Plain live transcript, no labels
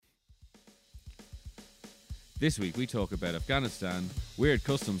This week we talk about Afghanistan, weird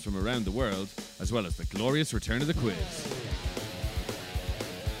customs from around the world, as well as the glorious return of the quiz.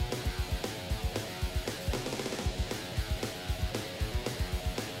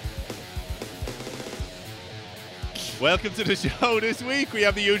 Welcome to the show this week. We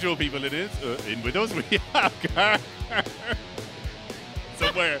have the usual people in it. In with us, we have Gar.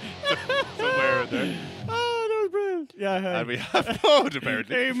 somewhere in there. Oh, that was brilliant. Yeah, And we have Bode,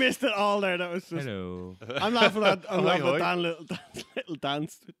 apparently. you missed it all there. That was just. Hello. I'm laughing at Hi. Dan little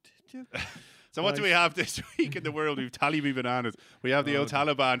dance. So what do we have this week in the world? We've Taliban bananas. We have the old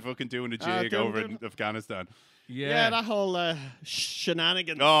Taliban fucking doing a jig over in Afghanistan. Yeah, that whole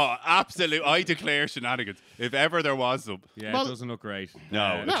shenanigans. Oh, absolute. I declare shenanigans. If ever there was some. Yeah, Well- it doesn't look great.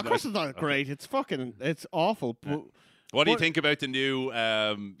 No. No, of course it's not great. It's fucking, it's awful. But What do you What- think about the new,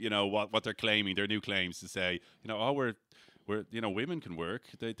 what they're claiming, their new claims to say, we're women can work,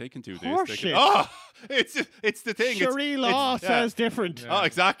 they can do this. They can, Horseshit. it's the thing. Sharia law says different. Oh,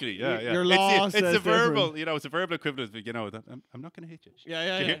 exactly. Yeah, yeah. Your law it's says a verbal, different. it's a verbal equivalent of, I'm not going to hit you.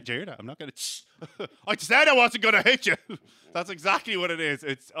 Yeah. Do you hear that? I'm not going to. I said I wasn't going to hit you. That's exactly what it is.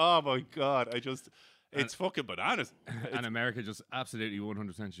 It's, oh my God. It's fucking bananas. And America just absolutely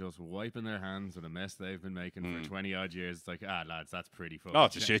 100% just wiping their hands of the mess they've been making for 20 odd years. It's like, lads, that's pretty fucking Oh,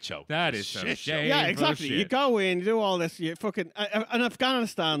 it's a shit show. That It's is a so shit show. shameful Yeah, exactly. shit. You go in, you do all this, you fucking and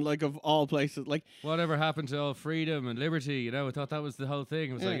Afghanistan, like of all places, like Whatever happened to all freedom and liberty? I thought that was the whole thing.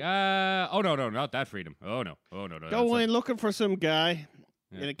 It was like, oh no, not that freedom. Oh no. go in looking for some guy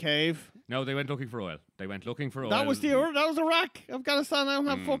in a cave. No, they went looking for oil. They went looking for oil. That was Iraq. Afghanistan don't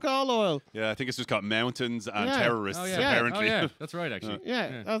have fuck all oil. Yeah, I think it's just got mountains and Yeah. terrorists, Oh yeah, apparently. Oh, yeah. That's right, actually.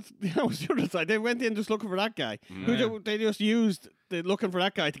 Yeah, that was the other side. They went in just looking for that guy. They just used looking for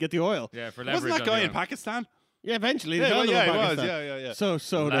that guy to get the oil. Yeah, for leverage. Wasn't that on guy the in oil. Pakistan? Yeah, eventually. Yeah, they well, found him yeah, in he was. Pakistan. Yeah.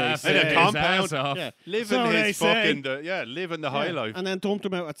 So they Laughing In a say. his compound. ass off. Yeah. Living So they his say. fucking, living the high life. And then dumped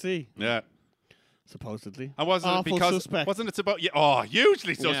him out at sea, Yeah. supposedly. And wasn't it Awful because suspect. wasn't it about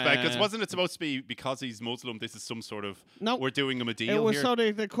hugely suspect? Because Yeah. wasn't it supposed to be because he's Muslim? This is some sort of No. we're doing him a deal It was here. so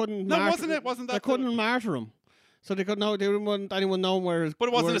they couldn't. No, martyr- wasn't it? Wasn't that they the- couldn't martyr him? So they didn't want anyone knowing where. But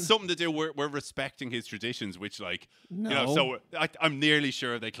it wasn't where, it something to do. We're respecting his traditions, which No. So I'm nearly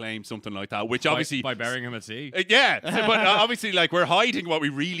sure they claim something like that. Which obviously by burying him at sea. yeah, but obviously we're hiding what we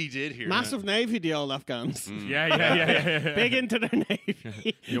really did here. massive navy, the old Afghans. Yeah. Big into their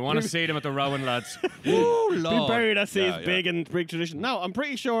navy. You want to see them at the Rowan lads? Oh Be Lord. buried at sea Yeah, is big and big tradition. No, I'm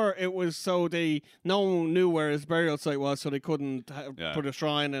pretty sure it was so no one knew where his burial site was, so they couldn't Yeah. put a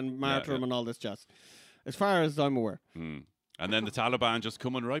shrine and martyr yeah. him and all this jazz. As far as I'm aware. And then the Taliban just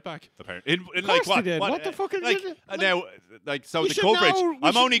coming right back. Apparently, in Of like course they did. What the fuck is like, it? now, so We the should coverage. know- we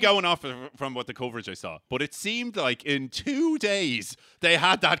I'm should- only going off from what the coverage I saw, but it seemed like in 2 days they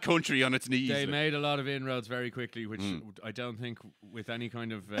had that country on its knees. They made a lot of inroads very quickly, which I don't think with any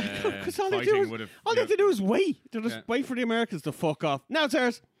kind of Because all they fighting do would have. have to do is wait. They just Yeah. wait for the Americans to fuck off. Now it's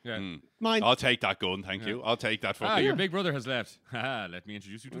ours. Yeah. Mine. I'll take that gun, thank you. I'll take that fucking. Your big brother has left. Let me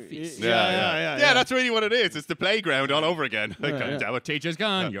introduce you to Feast. Yeah. That's really what it is. It's the playground all over again. Like, yeah. damn it. Teacher's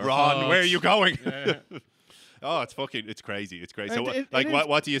gone. You're Ron, fucked. where are you going? Yeah. Oh, it's crazy. It's crazy. So, It like, is.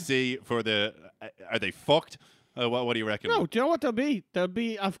 what do you see for the? Are they fucked? What do you reckon? No, do you know what they'll be? They'll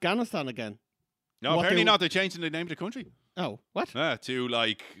be Afghanistan again. No, what apparently they- not. They're changing the name of the country. Oh, what? To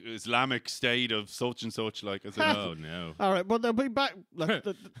like Islamic State of such and such. Like, as in, Oh no. All right, well they'll be back. Like,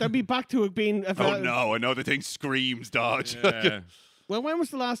 they'll be back to it being. oh no! I know the thing screams dodge. Yeah. Well, when was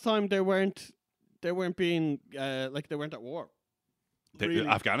the last time they weren't being like they weren't at war? Really?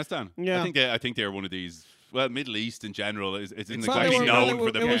 Afghanistan. Yeah. I think they're one of these. Well, Middle East in general isn't Well, exactly they were- known well,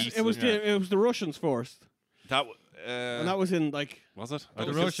 for the peace. it was the Russians first, That and that was in like was it? The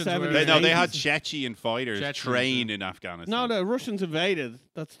was Russians the were. 70s. They had Chechen fighters Chechens, train in Afghanistan. no, the Russians invaded.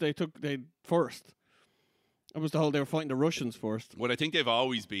 They first. It was the whole they were fighting the Russians first. Well, I think they've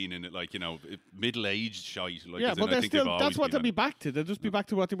always been in it, like middle-aged shite. Like, Yeah, as in, but I they're think still. they've That's always what they'll been be back to. They'll just be back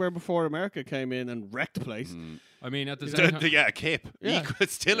to what they were before America came in and wrecked the place. I mean, at the same time, yeah, a kip. Yeah.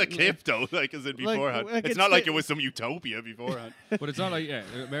 It's still a kip, though, like as in beforehand. like it's it's not like the- it was some utopia beforehand. but it's not like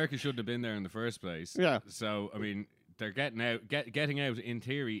America shouldn't have been there in the first place. Yeah. So I mean, they're getting out. Getting out in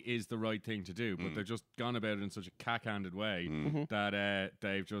theory is the right thing to do, but they've just gone about it in such a cack-handed way that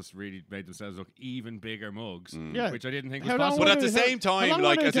they've just really made themselves look even bigger mugs. Yeah. Which I didn't think How was long possible. But were at the they- same how time, long were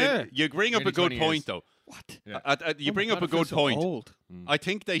like they as in, there? you bring up Nearly a good 20 point, years. though. What? Yeah. You bring Oh up my a God, I good feel so point. old. I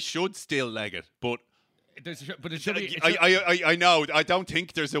think they should still leg it, but But it should be. I know. I don't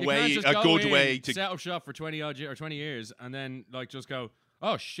think there's a you way, can't just a go good in, way to. set up shop for 20 years, and then like just go.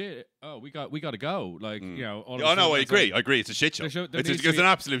 oh shit, oh we got to go. Like you know. All of a Oh sudden no, I it's agree. like, I agree. It's a shit show. there It's needs to be- an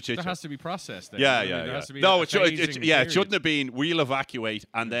absolute shit There show. has to be processed. There. Yeah, You know what I yeah, mean? There yeah. has to be No, a it phasing shouldn't period. have been. We'll evacuate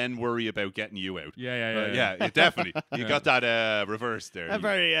and then worry about getting you out. Yeah. Definitely. You got that reversed there. A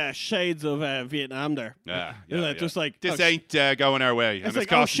very shades of Vietnam there. Yeah, Isn't yeah, it? Just like this oh, ain't going our way, and it's like,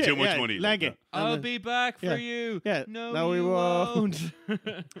 costing oh, shit, too much yeah, money. leg it. I'll And, be back for yeah. you. Yeah. No, No, we you won't.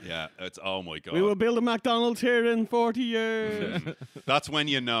 Yeah, it's oh my god. We will build a McDonald's here in 40 years. That's when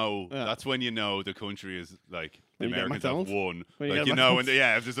you know. Yeah. That's when you know the country is like the When you get Americans have McDonald's? won. When you Like get you know, McDonald's?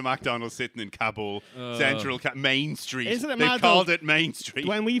 if there's a McDonald's sitting in Kabul, Central Main Street, Isn't it they've mad called though? it Main Street.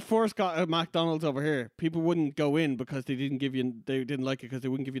 When we first got a McDonald's over here, people wouldn't go in because they didn't like it because they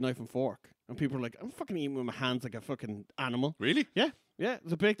wouldn't give you knife and fork. And people were like, I'm fucking eating with my hands like a fucking animal. Really? Yeah, it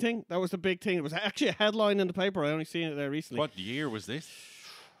was a big thing. That was the big thing. It was actually a headline in the paper. I only seen it there recently. What year was this?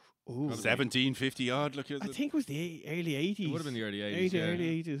 Ooh. 1750 odd. Look at I think it was the early 80s. It would have been the early 80s. Yeah.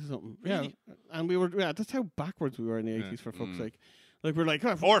 Early 80s or something. Really? Yeah. And we were, that's how backwards we were in the 80s, for fuck's sake. Like, we're like,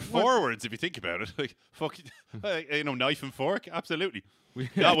 oh, Or what- forwards, if you think about it. Like, fuck, knife and fork, absolutely. We-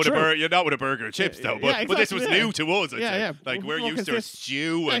 Not with true. You're not with a burger and chips, though. yeah, But this was exactly, yeah. new to us, I'd Yeah, say. yeah. Like, What we're the fuck used is to a this?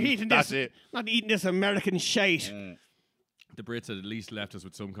 stew, not and eating that's this, it. Not eating this American shite. The Brits had at least left us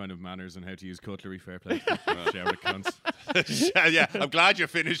with some kind of manners on how to use cutlery. Fair play. Shower the cunts. Yeah, I'm glad you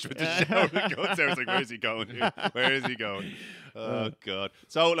finished with the show. The guns. I was like, where's he going here? Where is he going? Oh, God.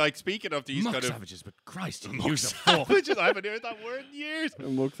 So, like, speaking of these Muck kind of... savages, but Christ, you Muck use a fork. savages. I haven't heard that word in years. A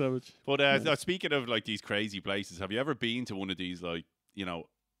mug savage. But speaking of, like, these crazy places, have you ever been to one of these, like, you know,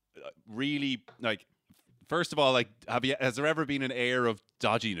 really, like, first of all, like, has there ever been an air of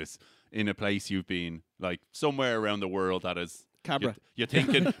dodginess in a place you've been, like, somewhere around the world that is... Cabra. You're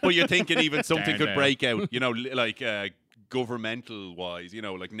thinking, but you're thinking even something Down could there. break out, you know, like governmental wise, you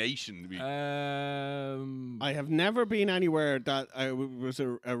know, like nation. I have never been anywhere that was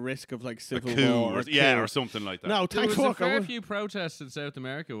a risk of like a civil coup, war. or, Coup. or something like that. No, There thank was a fuck. I fair would- few protests in South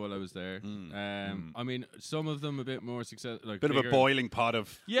America while I was there. I mean, some of them a bit more success. Like Bit of a bigger. boiling pot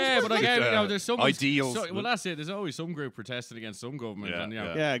of Yeah, but like, there's some ideals. well, that's it. There's always some group protesting against some government. Yeah, and, you know,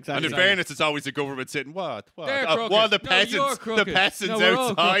 yeah. Yeah, And exactly. in fairness, it's always the government sitting, what? They're While crooked. the No, you're peasants, crooked. No, we're all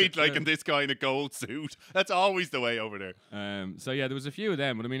outside, crooked. like, Yeah. and this guy in a gold suit. That's always the way over there. So yeah, there was a few of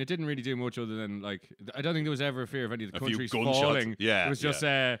them, but I mean, it didn't really do much other than like I don't think there was ever a fear of any of the A few countries gunshots. falling. Yeah, it was just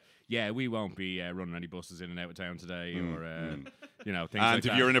we won't be running any buses in and out of town today, or you know, things And like if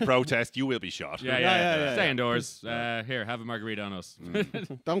that. you're in a protest, you will be shot. yeah, stay yeah. indoors. Here, have a margarita on us.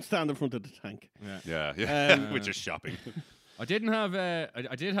 Don't stand in front of the tank. Yeah. Which is shopping. I didn't have.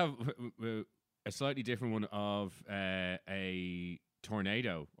 I did have a slightly different one of a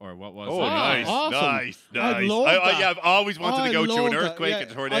tornado, or what was? Oh, it? nice, awesome. nice, I'd nice. love that. I've always wanted to go through an love that, earthquake, yeah. a I'd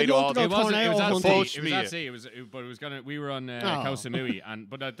tornado. love to go It wasn't. It was tornado at sea. hunting. It was at sea. But it was gonna. We were on Koh Samui, and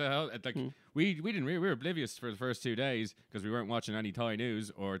but at like we didn't. We were oblivious for the first 2 days because we weren't watching any Thai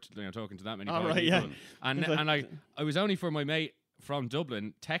news or talking to that many. Oh, Thai right, people. yeah. And It's like- and I was only for my mate from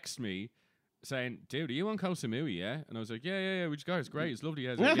Dublin text me. Saying, dude, are you on Koh Samui, yeah? And I was like, yeah, which guy? It's great, it's lovely.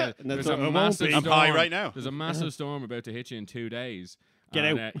 Yeah, And there's that's a what it won't massive be. I'm storm. high right now. There's a massive storm about to hit you in 2 days. Get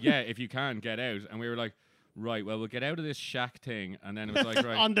And, out. yeah, if you can, get out. And we were like, right, well, we'll get out of this shack thing. And then it was like,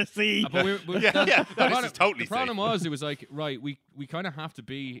 right. On the sea. But Yeah, the no, this problem- is totally The problem safe. was, it was like, right, we kind of have to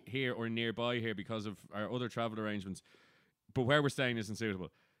be here or nearby here because of our other travel arrangements. But where we're staying isn't suitable.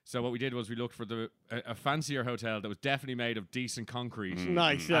 So what we did was we looked for a fancier hotel that was definitely made of decent concrete.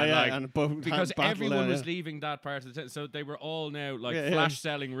 Nice, yeah, And, yeah. like, And both Because battle everyone there, was yeah. leaving that part of the town, so they were all now like Yeah, yeah. flash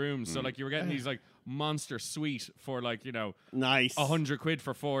selling rooms. So like you were getting these like monster suite for like Nice. £100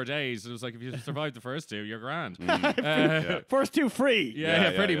 for 4 days. It was like if you survived the first 2, you're grand. First two free. Yeah,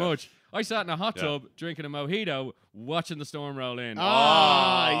 Yeah, pretty yeah. much. I sat in a hot tub drinking a mojito, watching the storm roll in.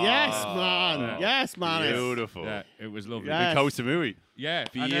 Ah, yes, man. Yeah. Yes, man. Beautiful. Yeah, it was lovely. Yeah. Koh Samui. Yeah,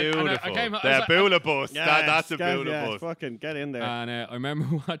 Beautiful. And I came, I was The like- Bula bus. Yes, That's a guys, Bula yes, bus. fucking get in there. And I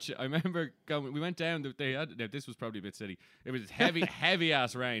remember watching. I remember going. We went down. They had. Now, this was probably a bit silly. It was heavy, heavy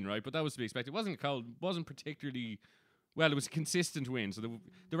ass rain, right? But that was to be expected. It wasn't cold. Wasn't particularly. Well, it was consistent wind, so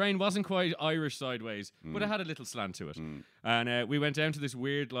the rain wasn't quite Irish sideways, but it had a little slant to it. And we went down to this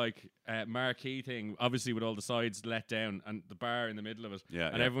weird like marquee thing, obviously with all the sides let down and the bar in the middle of it, Yeah,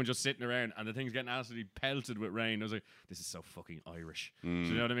 and yeah. everyone just sitting around, and the thing's getting absolutely pelted with rain. I was like, this is so fucking Irish. Do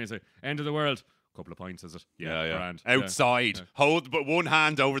you know what I mean? It's like end of the world. Couple of pints, is it? Yeah, yeah. Grand. Outside. Hold but one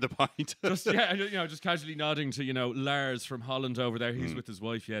hand over the pint. Just just casually nodding to Lars from Holland over there. He's with his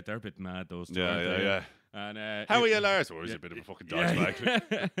wife. Yeah, they're a bit mad. Those two. Yeah, aren't yeah, they? yeah. And How are you, Lars? Or is he a bit of a fucking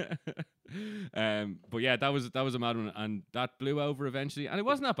dodgebag? But yeah, that was a mad one, and that blew over eventually, and it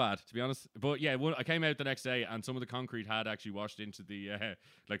wasn't that bad, to be honest. But yeah, I came out the next day, and some of the concrete had actually washed into the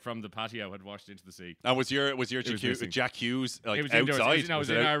like from the patio had washed into the sea. And was your missing. Jack Hughes like It was outside? indoors. It was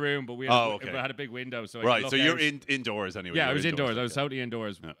in out? our room, but we had a big window, so I Right. could So look you're out. indoors anyway. Yeah, You I were was indoors. I was okay. totally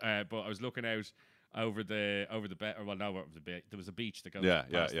indoors. But I was looking out over the bed. Or well, no, over the bed. There was a beach that goes past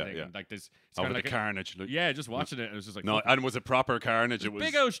the thing, and like this. It's Over kinda the like carnage. yeah, just watching it. It was just like No, and was it proper carnage? It was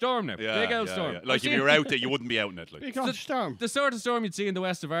big old storm now. Yeah, Big old yeah, storm. yeah. Like if you were out there, you wouldn't be out in it. Like. Big old storm. The sort of storm you'd see in the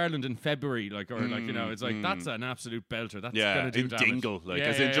west of Ireland in February, like it's like that's an absolute belter. That's Yeah, gonna do in damage. Dingle, like Yeah,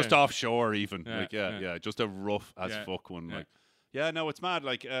 as in yeah, just yeah. offshore, even. Yeah, Like yeah. just a rough as Yeah, fuck one. yeah. Like, yeah, no, it's mad.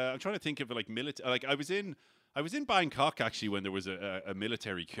 Like, I'm trying to think of like military. Like, I was in Bangkok actually when there was a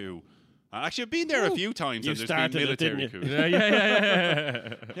military coup. Actually, I've been there a few times. You and there's started been it, military didn't coups.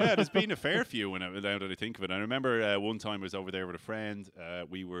 Yeah. Yeah, there's been a fair few now that I think of it. I remember one time I was over there with a friend.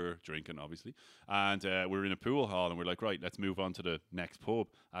 We were drinking, obviously, and we were in a pool hall, and we're like, right, let's move on to the next pub,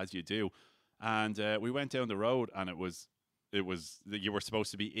 as you do. And we went down the road, and it was you were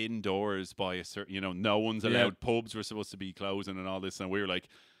supposed to be indoors by a certain, no one's allowed. Pubs were supposed to be closing and all this, and we were like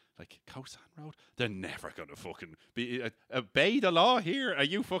Kosan Road, they're never gonna fucking obey the law here. Are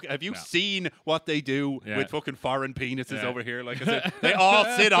you fucking? Have you seen what they do with fucking foreign penises over here? Like I said, they all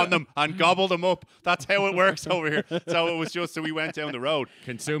sit on them and gobble them up. That's how it works over here. So it was just so we went down the road.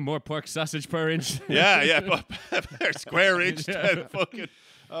 Consume more pork sausage per inch. But per square inch. Fucking.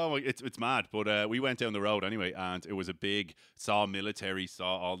 Oh, it's mad. But we went down the road anyway, and it was a big, saw military,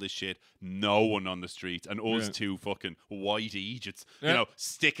 saw all this shit. No one on the streets, and us two fucking white Egypts,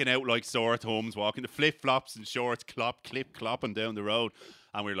 sticking out like sore thumbs, walking the flip flops and shorts, clopping down the road.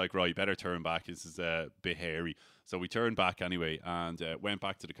 And we were like, right, better turn back. This is a bit hairy. So we turned back anyway and went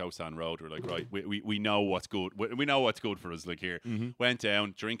back to the Kosan Road. We're like, right, we know what's good. We know what's good for us. Like here, went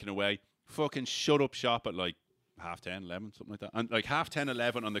down, drinking away, fucking shut up shop at like 10:30, 11, something like that. And like 10:30,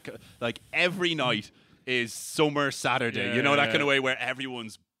 11 on the like every night is summer Saturday. Yeah, that kind of way where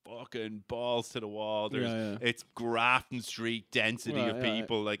everyone's fucking balls to the wall. It's Grafton Street density of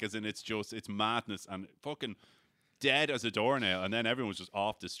people. Like as in it's madness and fucking dead as a doornail. And then everyone's just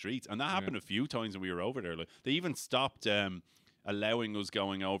off the streets. And that happened a few times when we were over there. Like they even stopped allowing us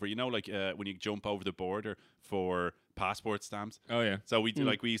going over. Like when you jump over the border for passport stamps. Oh yeah. So we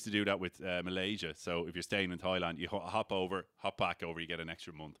used to do that with Malaysia. So if you're staying in Thailand, you hop back over, you get an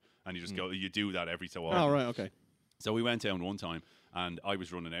extra month, and you just go. You do that every so often. Oh right, okay. So we went down one time, and I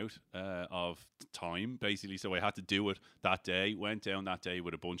was running out of time basically, so I had to do it that day. Went down that day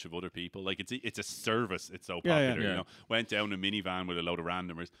with a bunch of other people. Like it's a service. It's so popular. Yeah. Went down a minivan with a load of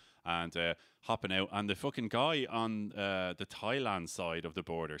randomers and hopping out, and the fucking guy on the Thailand side of the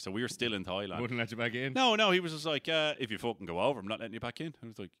border. So we were still in Thailand. Wouldn't let you back in. No, he was just like, if you fucking go over, I'm not letting you back in. I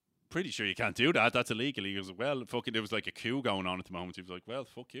was like, pretty sure you can't do that. That's illegal. He goes, well, fucking, there was like a coup going on at the moment. He was like, well,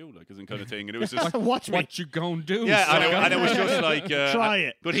 fuck you, like, isn't kind of thing. And it was just, Watch me. What you gonna do? yeah, sucker? and it was just like, Try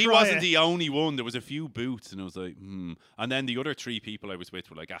it. But he Try wasn't it. the only one. There was a few boots, and I was like, And then the other three people I was with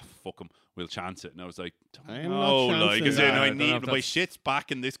were like, fuck them, we'll chance it. And I was like, I'm no, not like, chancing as in, that. I I don't know need if my that's- shit's back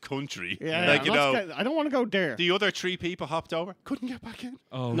in this country. Yeah, like, I don't want to go there. the other three people hopped over, couldn't get back in.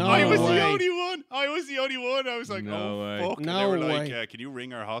 Oh No I was way. the only one. I was like, No way. fuck. And they No were like, way. can you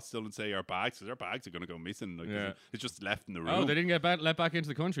ring our hostel and say our bags? Because our bags are going to go missing. Like, Yeah. it's just left in the room. Oh, they didn't get let back into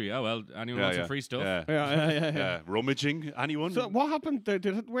the country. Oh well, anyone want some free stuff? Yeah. Yeah. Rummaging anyone? So what happened?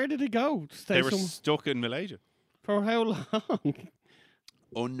 Where did he go? Stay they were stuck in Malaysia. for how long?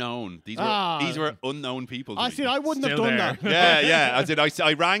 Unknown. These Ah. were unknown people. to I me. see. I wouldn't have Still done there. that. Yeah.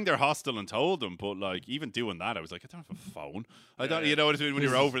 I rang their hostel and told them, but like even doing that, I was like, I don't have a phone. I don't, you know what I mean? When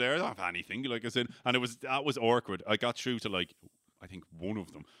you're over there, I don't have anything. Like I said, and that was awkward. I got through to like, I think one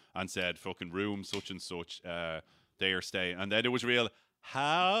of them, and said, "Fucking room such and such, they are staying." And then it was real.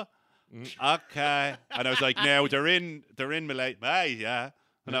 How? Okay. And I was like, "No, they're in Malay. Hey, yeah.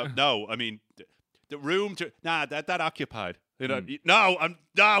 No, I mean, the room that occupied." You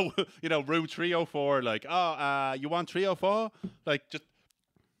know, room 304. Like, you want 304? Like, just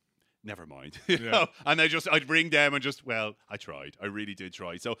never mind. You know? And I'd ring them and just, well, I tried. I really did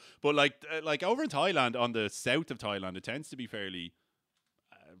try. So, but like over in Thailand, on the south of Thailand, it tends to be fairly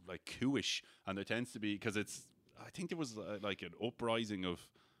like coup-ish, and there tends to be because I think there was like an uprising of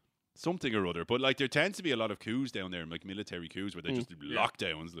something or other, but like there tends to be a lot of coups down there, like military coups where they just do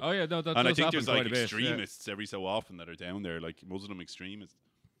lockdowns. Oh yeah, no, that and I does think happen there's quite like a bit, yeah. extremists every so often that are down there, like Muslim extremists.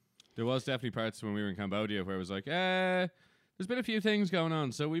 There was definitely parts when we were in Cambodia where it was like, there's There's been a few things going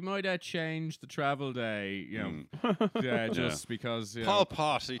on, so we might change the travel day, just because Paul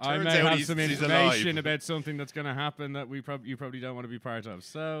Pot, he I turns may out have he's some alive. information about something that's going to happen that you probably don't want to be part of.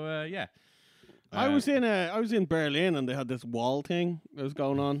 So yeah. I was in Berlin and they had this wall thing that was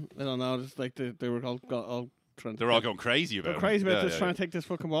going on. I don't know, just like they were all trying. They're all going crazy about They're it. crazy about Yeah, this, yeah, trying to take this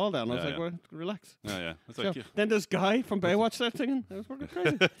fucking wall down. I was Yeah, like, yeah. well, relax. yeah. It's So, like, yeah. then this guy from Baywatch started singing. It was fucking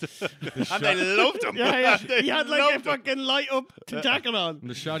crazy. And they loved him. yeah. They He had like a loved him. fucking light up jacket on. And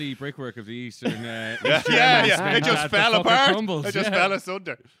the shoddy brickwork of the Eastern. Yeah, Eastern yeah. Spain It just had the fell fucker apart. crumbles, It just yeah. fell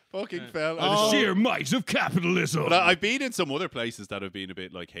asunder. Fucking fell. Oh. The sheer might of capitalism. But I've been in some other places that have been a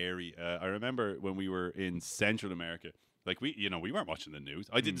bit like hairy. I remember when we were in Central America. Like we weren't watching the news.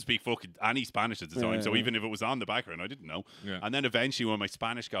 I didn't speak fucking any Spanish at the time, so Yeah. even if it was on the background, I didn't know. Yeah. And then eventually, when my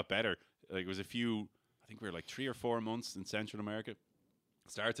Spanish got better, like it was a few. I think we were like 3 or 4 months in Central America.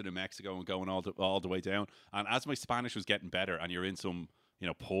 Started in Mexico and going all the way down. And as my Spanish was getting better, and you're in some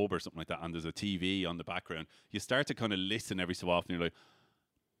pub or something like that, and there's a TV on the background, you start to kind of listen every so often. You're like,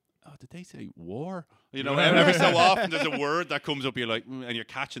 oh, did they say war? And every so often there's a word that comes up. You're like, and you're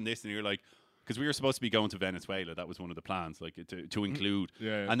catching this, and you're like. Because we were supposed to be going to Venezuela. That was one of the plans, like to include.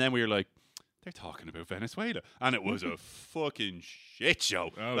 Yeah. And then we were like, they're talking about Venezuela. And it was a fucking shit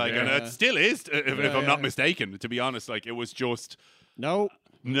show. Oh, like, yeah. and it still is, if I'm not yeah. mistaken, to be honest. Like, it was just, No.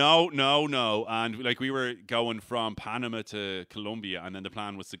 no. And like, we were going from Panama to Colombia. And then the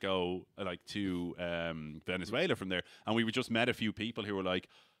plan was to go to Venezuela from there. And we just met a few people who were like,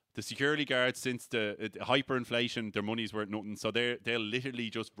 the security guards, since the hyperinflation, their money's worth nothing. So they'll literally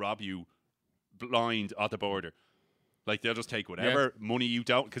just rob you blind at the border. Like, they'll just take whatever money you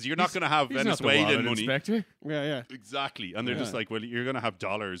don't, because you're not going to have He's not the Venezuelan wallet money. inspector. Yeah. Exactly. And they're Yeah. just like, well, you're going to have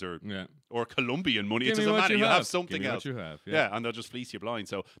dollars or Yeah. Colombian money. Give It me doesn't what matter. you You'll have. have something Give me else. what you have. Yeah, and they'll just fleece you blind.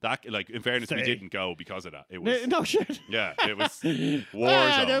 So that, like, in fairness, we Say. didn't go because of that. It was, No shit. yeah, it was war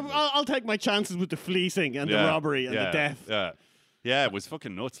Ah, zone. I'll take my chances with the fleecing and the Yeah, robbery and yeah, the death. Yeah, it was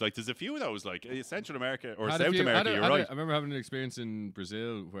fucking nuts. Like, there's a few that was like Central America or Had a South few- America. You're right. I remember having an experience in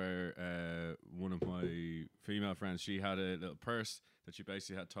Brazil where one of my female friends, she had a little purse that she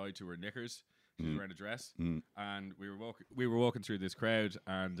basically had tied to her knickers. She was wearing a dress, and we were walking through this crowd,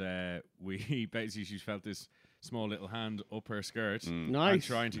 and we basically she felt this small little hand up her skirt, and Nice.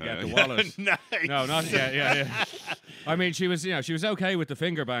 trying to get the wallet. Nice. No, not yeah. I mean, she was okay with the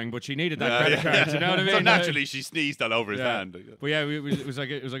finger bang, but she needed that credit card. You know what I mean? So naturally, she sneezed all over his Yeah. hand. But yeah, it was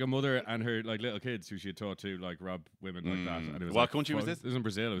like a mother and her like little kids who she had taught to like rob women like that. And it was What like, country was this? It was in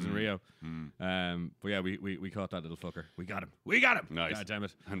Brazil. It was in Rio. But yeah, we caught that little fucker. We got him. Nice. God damn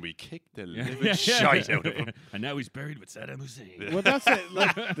it. And we kicked the Yeah. living shite out of him. And now he's buried with Saddam Hussein. Well, that's it.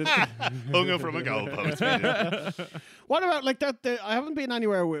 Like, Hung him from a goalpost. what about like that? I haven't been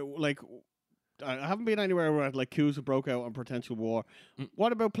anywhere where I haven't been anywhere where like coups have broke out on potential war.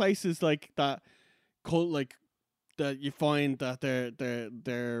 What about places like that? That you find that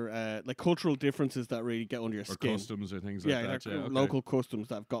they're like cultural differences that really get under your Or skin. customs or things like Yeah, that. they're Yeah, okay. local customs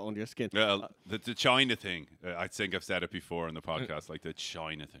that have got under your skin. Well, the China thing, I think I've said it before in the podcast, like the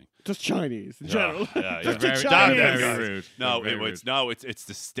China thing. Just Chinese in general. Yeah, Just Very- the Damn them Chinese. guys. Very rude. No, Very rude. it's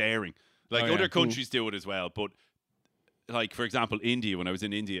the staring. Like Oh, yeah. other countries do it as well, but like for example, India. When I was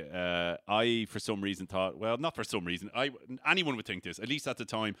in India, I for some reason thought, well, not for some reason, anyone would think this. At least at the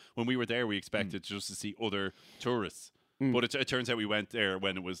time when we were there, we expected just to see other tourists. But it turns out we went there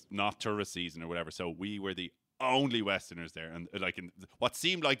when it was not tourist season or whatever. So we were the only Westerners there, and like in what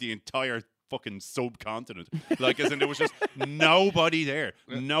seemed like the entire fucking subcontinent. Like, as in there was just nobody there,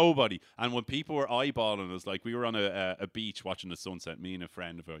 nobody. And when people were eyeballing us, like we were on a beach watching the sunset, me and a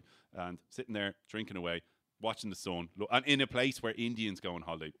friend of mine, and sitting there drinking away, watching the sun, and in a place where Indians go on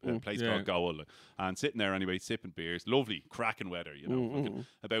holiday, a place called Goa, and sitting there anyway, sipping beers, lovely, cracking weather, fucking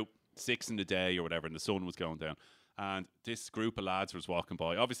about 6 in the day or whatever, and the sun was going down. And this group of lads was walking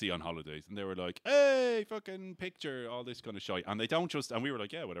by, obviously on holidays, and they were like, hey, fucking picture, all this kind of shit. And they don't just, and we were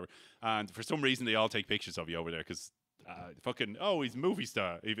like, yeah, whatever. And for some reason, they all take pictures of you over there because fucking, oh, he's a movie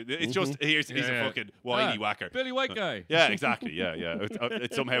star. It's just, he's a fucking whitey whacker. Billy White guy. Yeah, exactly. Yeah.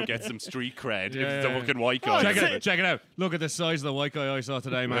 It somehow gets some street cred if it's a Yeah. fucking white guy. Check it out. Look at the size of the white guy I saw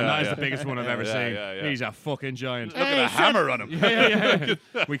today, man. Yeah, That is yeah. the biggest one I've ever Yeah, seen. yeah. He's a fucking giant. Look at the hammer on him. Yeah.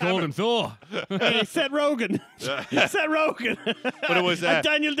 We called him Thor. Hey, Seth Rogen. Seth Rogen. But it was And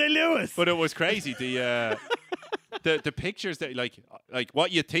Daniel Day-Lewis. But it was crazy. The pictures that like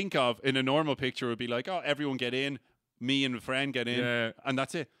what you think of in a normal picture would be like, oh, everyone get in, Me and a friend get in, Yeah. and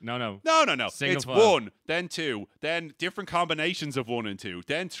that's it. No. No. Single It's file. 1, then 2, then different combinations of 1 and 2,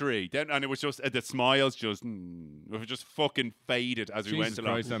 then 3, and it was just the smiles just fucking faded as we went Jesus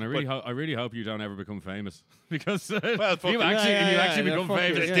along. Christ, Dan, I really hope you don't ever become famous because Well, fuck you it. actually Yeah, become fuck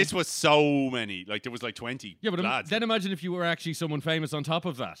it, famous. yeah. This was so many. Like there was like 20 Yeah, but lads. then imagine if you were actually someone famous on top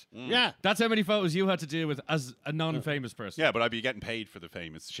of that. Yeah. That's how many photos you had to deal with as a non-famous person. Yeah, but I'd be getting paid for the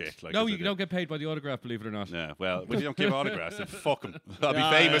famous shit. Like No, as I you did. don't get paid by the autograph, believe it or not. Yeah, well, but you don't give autographs. Then fuck them. I'll be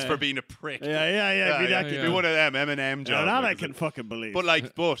Yeah, famous yeah. for being a prick. Yeah. Be that Be yeah. one of them Eminem Yeah, jobs. that like, I is can it? fucking believe.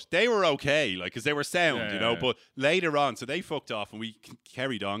 But they were okay, like, because they were sound, Yeah, you know. yeah. But later on, so they fucked off, and we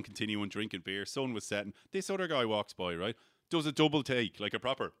carried on, continuing drinking beer. Sun was setting. This other guy walks by, right? Does a double take, like a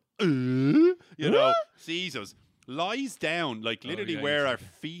proper, you know, sees us, lies down, like literally yeah, where you our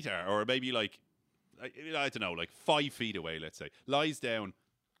feet are, or maybe like, I don't know, like 5 feet away, let's say, lies down,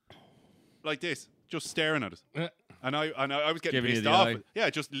 like this, just staring at us. And I was getting Giving you pissed the off. eye. Yeah,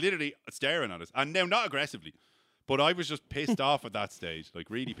 just literally staring at us. And now, not aggressively, but I was just pissed off at that stage. Like,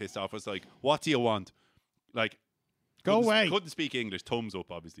 really pissed off. I was like, what do you want? Like, Go couldn't- away. Couldn't speak English. Thumbs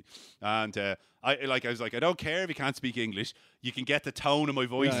up, obviously. And I was like, I don't care if you can't speak English. You can get the tone of my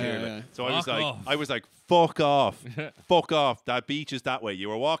voice Yeah, here. yeah, like. yeah. So Fuck I was like, fuck off. Fuck off. That beach is that way. You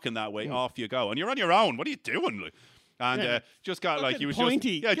were walking that way. Off you go. And you're on your own. What are you doing? Like, and Yeah. just got like Fucking he was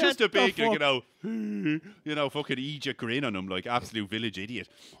pointy. just Get just a the big fuck- fucking Egypt grin on him like absolute village idiot.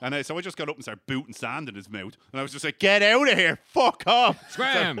 And so I just got up and started booting sand in his mouth, and I was just like, get out of here, fuck off,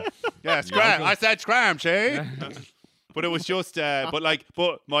 Scram! yeah, scram. Uncle. I said scram, Shay. But it was just,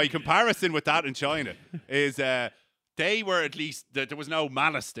 but my comparison with that in China is, they were at least there was no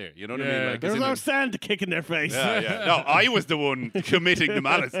malice there. You know what I mean? Yeah. Like, There as was in no the- sand to kick in their face. yeah. No, I was the one committing the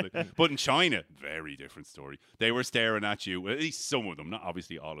malice. Like. But in China, very different story. They were staring at you, at least some of them, not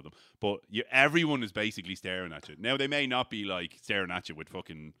obviously all of them, but everyone is basically staring at you. Now, they may not be like staring at you with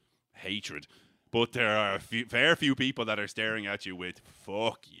fucking hatred, but there are fair few people that are staring at you with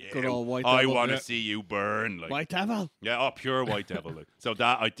fuck you. Good old white I devil. want to Yeah. see you burn. Like, White devil. yeah, pure white devil. Like. So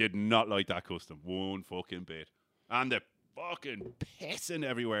that I did not like that custom one fucking bit, and the fucking pissing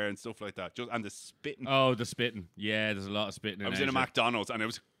everywhere and stuff like that. Just and the spitting. Oh, the spitting. Yeah, there's a lot of spitting. I was in a Asia. McDonald's and it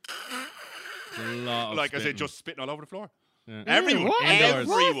was There's a lot of like I spitting. said, just spitting all over the floor. Yeah. Everyone, what? Indoors.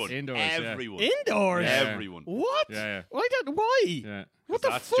 everyone, Indoors, yeah. everyone, Indoors. Yeah. everyone. What? Yeah. Why don't? Why? Yeah. What the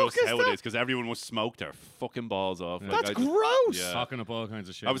That's fuck just is how that? it is because everyone was smoked their fucking balls off. Like, That's I just- gross. Yeah. Talking up all kinds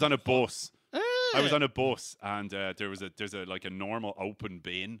of shit. I was on a bus. I was Eh. on a bus and there's a like a normal open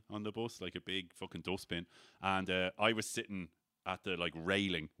bin on the bus, like a big fucking dustbin, and I was sitting at the like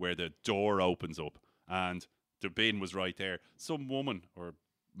railing where the door opens up, and the bin was right there. Some woman or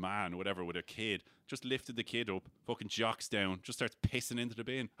man, whatever, with a kid just lifted the kid up, fucking jocks down, just starts pissing into the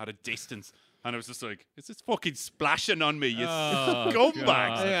bin at a distance. And I was just like, is this fucking splashing on me, you Oh, scumbags?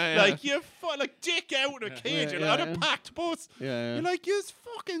 God. Yeah. Like, you like dick out with a kid. Yeah, You're on yeah. a packed bus. Yeah. You're like, you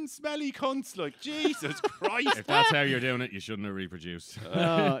fucking smelly cunts. Like, Jesus Christ. If that's how you're doing it, you shouldn't have reproduced.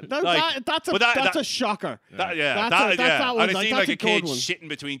 That's Like, that's a but that- that's that- a shocker. That, yeah, That's that, a- that's yeah. that one, And it like, seemed that's like a a kid good one. shitting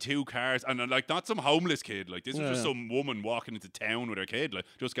between two cars, and like not some homeless kid. Like this was just Yeah. some woman walking into town with her kid, like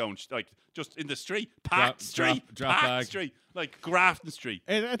just going like just in the street, Drop- packed street, drop packed bag. street, like Grafton Street.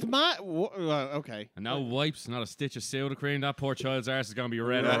 It's mad. Okay. And no wipes, not a stitch of soda cream. That poor child's arse is going to be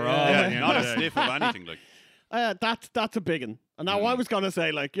red Yeah, or raw. yeah, at the end not of a the day. sniff of anything. Like That's a big one. And now I was gonna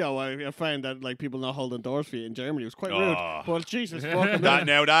say like, I found that like people not holding doors for you in Germany was quite rude. Oh. But Jesus fucking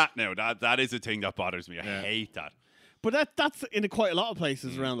that is a thing that bothers me. I Yeah. hate that. But that's in quite a lot of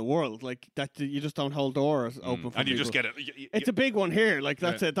places around the world. Like that, you just don't hold doors open for And you people. just get it. It's a big one here. Like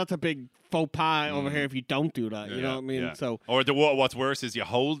that's a big faux pas over here if you don't do that. You Yeah. know what I mean? yeah. So or what's worse is you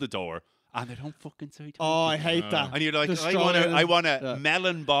hold the door and they don't fucking say. oh, I hate that. And you're like, Destroy I want to Yeah.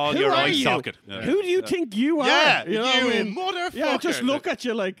 melon ball Who your are eye you? socket. Yeah. Who do you think you are? Yeah, you, know what I mean? motherfucker. Yeah, just look at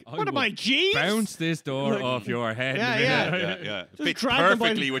you like, what am will I, Jeeves? Bounce this door Like- off your head. Yeah, yeah. Yeah. Just Fit grab them by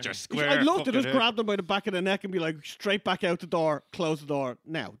perfectly the- with your square. I'd love to fucking just head. grab them by the back of the neck and be like, straight back out the door, close the door.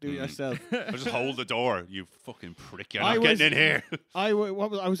 Now, do it yourself. Or just hold the door, you fucking prick. You're I not getting in was- here. I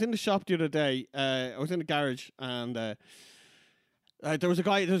was in the shop the other day. I was in the garage and there was a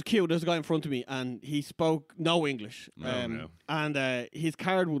guy in front of me and he spoke no English. no. And his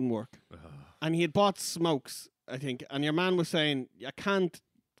card wouldn't work. And he had bought smokes, I think. And your man was saying, I can't,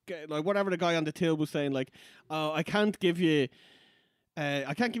 like whatever the guy on the till was saying, like, oh, I can't give you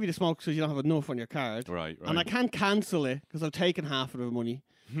the smokes because you don't have enough on your card. Right, And I can't cancel it because I've taken half of the money.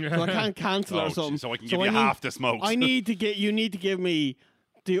 So I can't cancel it or something. so I can give you need- half the smokes. you need to give me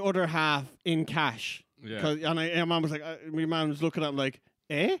the other half in cash. Yeah. 'Cause- and my man was like, my man was looking at him like,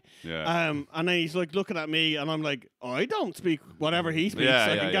 eh? Yeah. And then he's like looking at me, and I'm like, I don't speak whatever he speaks. Yeah, I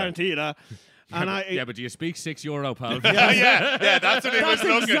yeah, can yeah. guarantee you that. And yeah, but do you speak €6, pal? yeah, that's what he was That's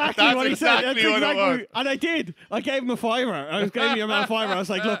looking. exactly That's what he exactly said. That's what it was. exactly, and I did. I gave him a fiver. I was giving your man a fiver. I was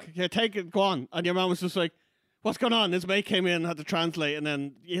like, look, here, take it, go on. And your man was just like, what's going on? His mate came in, had to translate, and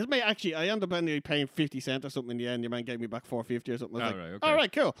then his mate actually, I ended up only paying 50 cents or something in the end. Your man gave me back $4.50 or something. I was Oh, like, right, okay. all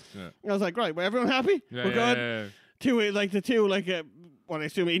right, cool. Yeah. I was like, right, well, everyone happy? Yeah, We're yeah, good. yeah, yeah. What I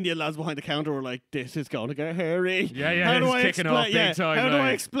assume Indian lads behind the counter were like, this is going to get hairy. Yeah, yeah, How do it's I kicking explain? off big time, How do I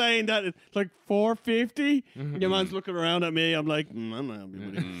like. explain that? It's like $4.50. Your man's looking around at me. I'm like, I'm not happy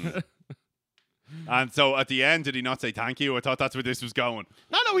with it. And so at the end, did he not say thank you? I thought that's where this was going.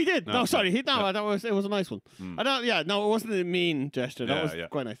 No, he did. No, No, sorry, no. that was it was a nice one. I don't. Yeah, no, it wasn't a mean gesture. That Yeah, was yeah.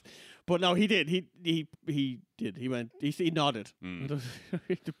 quite nice. But no, he did. He did. He went. He nodded.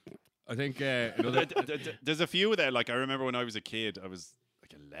 I think another. There's a few there. Like I remember when I was a kid, I was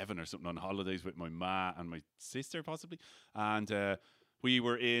like 11 or something on holidays with my ma and my sister possibly, and we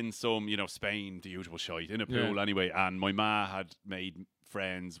were in some, Spain, the usual shite, in a pool anyway. And my ma had made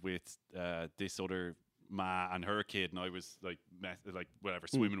friends with this other ma and her kid, and I was like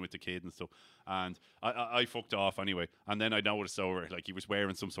swimming with the kid and stuff. And I fucked off anyway. And then I noticed over, like, he was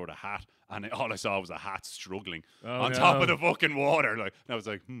wearing some sort of hat, and all I saw was a hat struggling on top of the fucking water. Like, and I was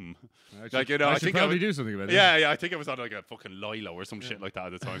like, I should probably do something about it. Yeah, I think it was on like a fucking Lilo or some shit like that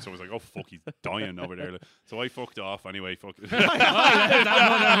at the time. So I was like, oh fuck, he's dying over there. Like, so I fucked off anyway. Fuck. That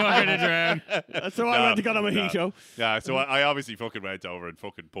motherfucker to drown. That's why I went to get on my heat show. Yeah, so I obviously fucking went over and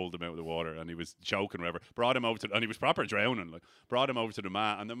fucking pulled him out of the water, and he was choking or whatever. Brought him over to, and he was proper drowning. Like, brought him over to the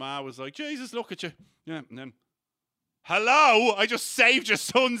ma, and the ma was like, Jesus, look at you. Yeah, and then, hello, I just saved your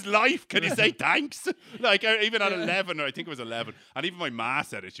son's life. Can you say thanks? Like, even at 11, or I think it was 11, and even my ma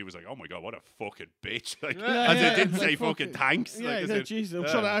said it. She was like, "Oh my god, what a fucking bitch!" Like, as it didn't say fucking thanks. Yeah, like, he as said, in,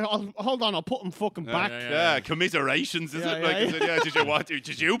 Jesus. Hold on, I'll put him fucking back. yeah, commiserations, is Yeah, it? Like, yeah, is it, yeah, did you what?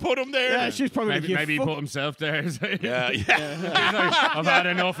 Did you put him there? Yeah, she's probably like, Maybe he you put himself there. yeah. He's like, I've had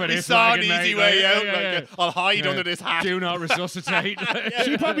enough of He this. saw an wagon, easy mate. way Like, out. yeah, Like, I'll hide yeah. under this hat. Do not resuscitate.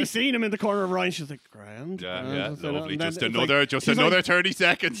 She probably seen him in the corner of Ryan. She's like, grand. Yeah, grand," yeah, and so- lovely. and then Just it's another, like- just she's another like- 30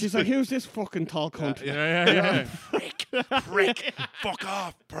 seconds. She's like, who's this fucking tall cunt? yeah. prick, fuck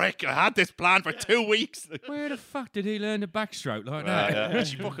off, prick. I had this plan for 2 weeks. Where the fuck did he learn the backstroke like Yeah, that?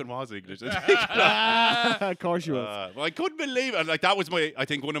 she fucking was English. Of course you was. Well, I couldn't believe it. Like, that was I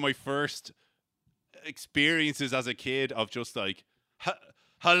think one of my first experiences as a kid of just like,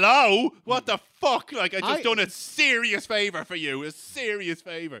 hello, what the fuck? Like, I just done a serious favor for you, a serious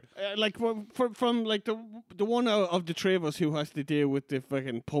favor. Like from like the one of the three of us who has to deal with the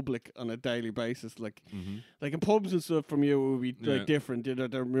fucking public on a daily basis, like in pubs and stuff, from you it would be like different.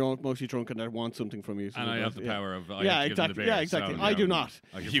 They're mostly drunk and they want something from you. So And I have the yeah. power of Yeah, exactly. Yeah, exactly. I do not.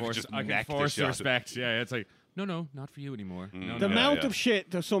 I You can could force, just I can neck the force shot. respect. Yeah, it's like no, not for you anymore. No, The no. amount yeah. of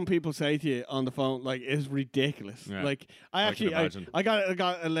shit that some people say to you on the phone, like, is ridiculous. Yeah. Like, I can imagine.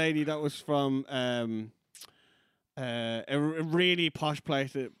 got a lady that was from a really posh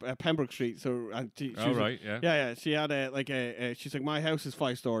place at Pembroke Street. So, and she Oh was right, yeah. yeah. She had she's like, my house is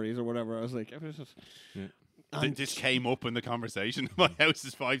 5 stories or whatever. I was like, This came up in the conversation. My house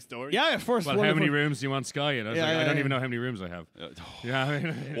is 5 stories. yeah, first Well, one how of many them- rooms do you want Sky in? I was Yeah, like, yeah, I don't yeah. even know how many rooms I have. Yeah, I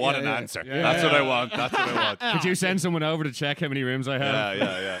mean, What an yeah. answer. Yeah, That's yeah. what I want. That's what I want. could you send someone over to check how many rooms I have?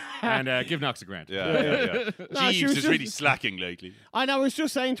 Yeah. And give Knox a grand. Yeah. No, she Jeeves was is just- really slacking lately. And I was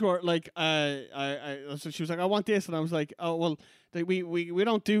just saying to her, like, so she was like, I want this, and I was like, oh well, we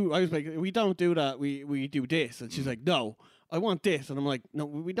don't do. I was like, we don't do that. We do this, and she's like, no, I want this, and I'm like, no,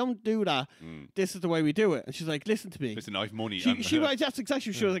 we don't do that. This is the way we do it. And she's like, listen to me. Listen, I've money. She and, that's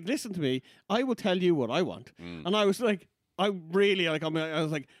exactly. She was like, listen to me. I will tell you what I want. And I was like, I really like. I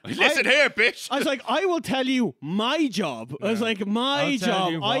was like, listen here, bitch. I was like, I will tell you my job. I was like, my I'll tell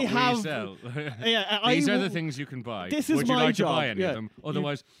job. you what I we have. sell. Yeah, These I are will- the things you can buy. This is Would you my like job. to buy any yeah. of them?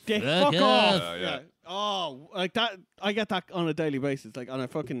 Otherwise, fuck off. Yeah. Yeah. Oh, like that. I get that on a daily basis, like on a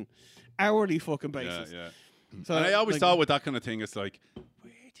fucking hourly fucking basis. Yeah. So And I always like, thought with that kind of thing, it's like,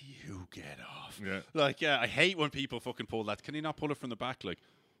 where do you get off? Yeah. Like, I hate when people fucking pull that. Can you not pull it from the back? Like,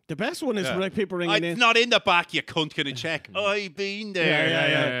 the best one is Yeah. like people ringing in. it's not in the back, you cunt. Can you check? I've been there.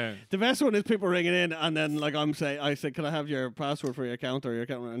 Yeah. The best one is people ringing in, and then like I say, can I have your password for your account or your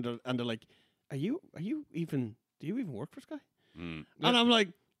account? And they're like, do you even work for Sky? And I'm like,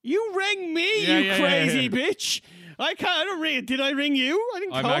 you ring me, Yeah, you yeah, crazy yeah. bitch! I don't ring. Did I ring you? I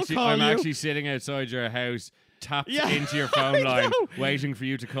didn't call I'm you. actually sitting outside your house, tapped Yeah, into your I phone line, know. waiting for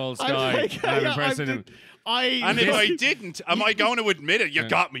you to call I'm Sky. like, and I'm yeah, pressing him. And if I didn't, am I going to admit it? You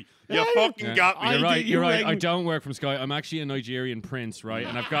got me. You fucking got me. I You're right. did- You're you right. I rang- don't work from Sky. I'm actually a Nigerian prince, right?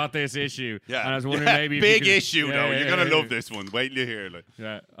 And I've got this issue. Yeah. And I was wondering Yeah, maybe if big you could, issue Yeah, though. yeah, You're gonna yeah, love this one. Wait till you hear. Like,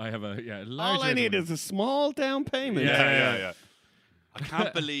 Yeah, I have a large. All I need is a small down payment. yeah. I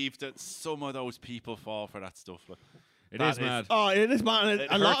can't believe that some of those people fall for that stuff. Like, It that is mad. Oh, it is, man. It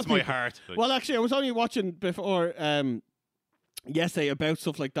A lot hurts of my people. heart. Like, Well, actually, I was only watching before yesterday about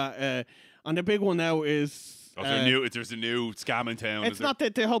stuff like that, and the big one now is. there's a new scam in town. It's is there? not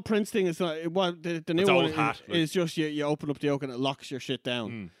the whole Prince thing. It's not. Well, the new It's one old hat, like- is just you open up the yoke and it locks your shit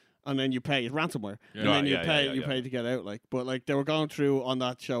down, and then you pay. It's ransomware, Yeah. and then Right, you yeah, pay. yeah, you yeah. pay to get out. Like, but like they were going through on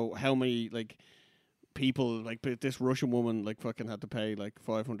that show how many like people like this Russian woman like fucking had to pay like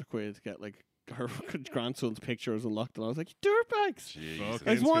 500 quid to get like her grandson's pictures unlocked, and I was like, dirtbags. Jesus.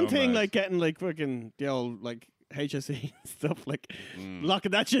 Fucking It's one thing scumbags. like getting like fucking the old like HSE stuff, like Mm.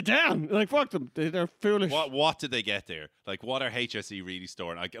 locking that shit down. Like fuck them, they're foolish. What did they get there? Like, what are HSE really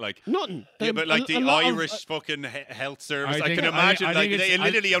storing? Like Nothing. yeah, They- but like a the lot of- Irish fucking health service, I think- can I imagine. think like it's- they I-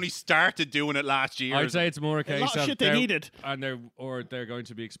 literally only started doing it last year. I'd say it's more a case lot of of shit they they're- needed. and they're going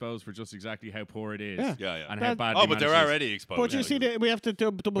to be exposed for just exactly how poor it is, Yeah. Yeah. and That- how bad. Oh, but they're already exposed. But you Yeah. see, we have to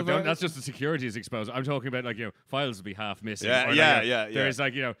double But verify. that's just the security is exposed. I'm talking about like files will be half missing. Yeah, or, like, yeah. There's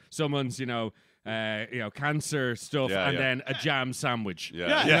like someone's cancer stuff, Yeah, and yeah. then a jam sandwich.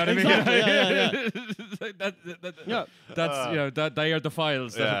 Yeah, You know what I mean? exactly, yeah. Yeah. That's that they are the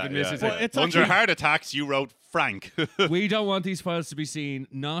files that have been missing. Well, it's Under actually- heart attacks, you wrote Frank. We don't want these files to be seen,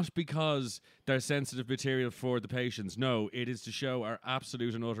 not because they're sensitive material for the patients. No, it is to show our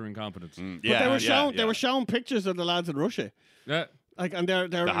absolute and utter incompetence. But they were shown. They were showing pictures of the lads in Russia. Yeah. Like, and they're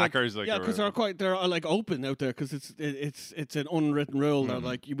The like, hackers, like, yeah, they because were- they're like open out there because it's an unwritten rule that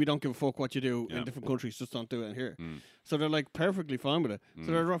like we don't give a fuck what you do Yeah. in different countries, just don't do it in here. So they're like perfectly fine with it.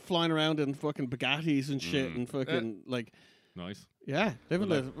 So they're flying around in fucking Bugattis and shit and fucking like Nice. yeah, living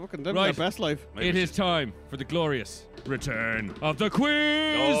Well, living right. their best life. It is time for the glorious return of the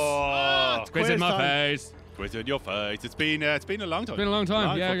quiz. Oh, Quiz in quiz my time. face. quiz in your face. It's been a long time. It's been a long time.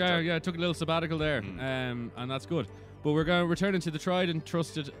 fucking Yeah. time. Took a little sabbatical there, and that's good. But we're going to return into the tried and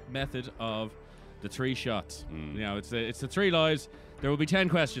trusted method of the 3 shots. It's the 3 lives. There will be 10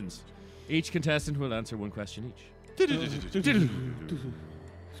 questions. Each contestant will answer 1 question each.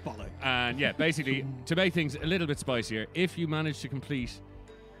 Spotlight. And yeah, basically, to make things a little bit spicier, if you manage to complete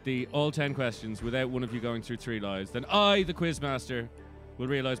all 10 questions without one of you going through 3 lives, then I, the quiz master, will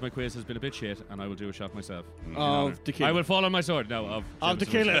realise my quiz has been a bit shit, and I will do a shot myself. Of tequila. I will fall on my sword. No, Of Jameson.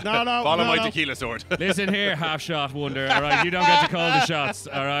 tequila. No. Follow no, my no. tequila sword. Listen here, half shot wonder. All right, you don't get to call the shots.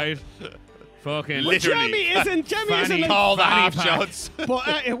 All right, fucking Literally. Jamie isn't Fanny like, Call the Fanny half pack. shots. But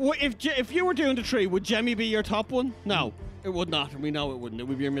if you were doing the 3, would Jemmy be your top one? No, it would not. And we know it wouldn't. It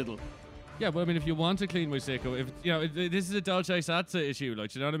would be your middle. Yeah, well, I mean, if you want to clean my sicko, this is a Dolce Salsa issue,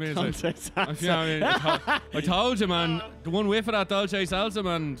 like, you know what I mean? It's like, Dolce Salsa. you know what I mean? I told you, man, the one whiff of that Dolce Salsa,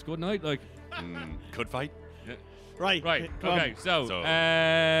 man, it's good night, like. Could fight. Right. Right, come on. okay, so, So-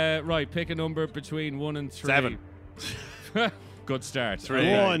 right, pick a number between 1 and 3. 7. Good start.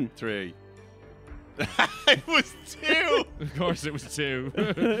 3. 1. 3. It was 2. Of course it was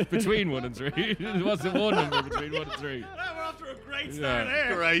 2. Between 1 and 3. It wasn't one number between 1 and 3. We're off to a great start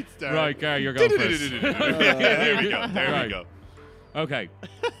here. Great start. Right, Gary, you're going first. There we go. There Right. we go. Okay.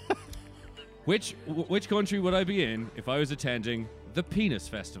 Which country would I be in if I was attending the Penis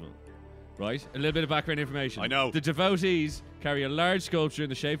Festival? Right? A little bit of background information. I know. The devotees carry a large sculpture in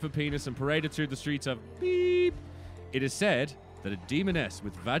the shape of a penis and parade it through the streets of Beep. It is said that a demoness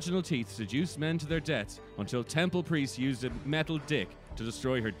with vaginal teeth seduced men to their deaths until temple priests used a metal dick to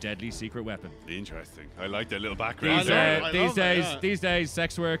destroy her deadly secret weapon. Interesting. I like that little background. I love it, yeah. These days,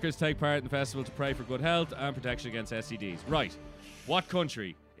 sex workers take part in the festival to pray for good health and protection against STDs. Right. What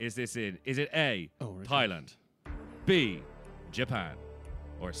country is this in? Is it A, Oh, right. Thailand, B, Japan,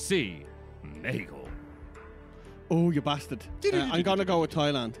 or C, Mexico? Oh, you bastard. I'm going to go with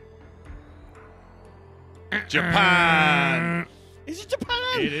Thailand. Japan. Is it Japan?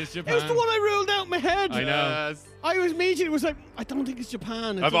 It is It was the Japan. one I ruled out in my head. I know. Yes. I was immediately was like, I don't think it's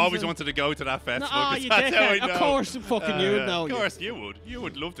Japan. It I've doesn't always sound- wanted to go to that No, festival. ah, 'cause you that's how I dickhead. know. Of course, fucking you would know. Of course, you would. You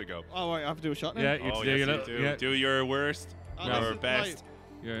would love to go. Oh, right, I have to do a shot now? Yeah, you Oh, do, yes, your you little- do. yeah. Do your worst Oh, No. or that's best.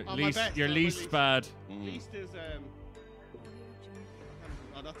 Your my least, best, your my least least. bad. Least is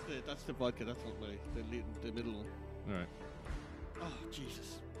oh, that's the vodka. That's not the middle one. All right. Oh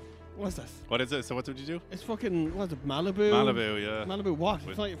Jesus, what's that? What is it? So what did you do? It's fucking what's it? Malibu. Malibu, yeah. Malibu what? With-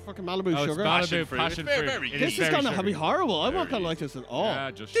 It's not your fucking Malibu Oh, it's sugar. Malibu Passion fruit. passion It's fruit. very It This is very gonna sugary. be horrible. I'm not Very gonna like this at all.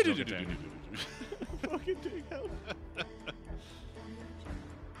 Yeah, just suck it down. Fucking do that.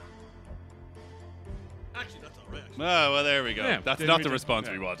 Actually, that's all right. Oh, well, there we go. Yeah, That's did not we the do- response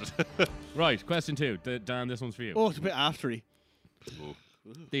yeah. we wanted. Right, question 2. Dan, this one's for you. Oh, it's a bit aftery.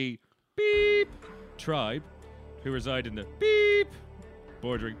 The Beep tribe, who reside in the Beep,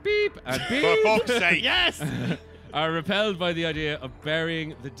 bordering Beep and For Beep, fuck's sake. Yes. are repelled by the idea of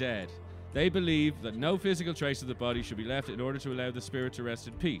burying the dead. They believe that no physical trace of the body should be left in order to allow the spirit to rest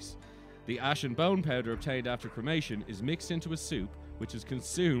in peace. The ash and bone powder obtained after cremation is mixed into a soup, which is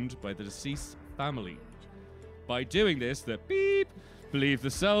consumed by the deceased family. By doing this, the Beep believe the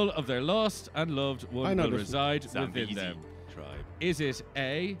soul of their lost and loved I one know will this reside Zambezi within them. tribe. Is it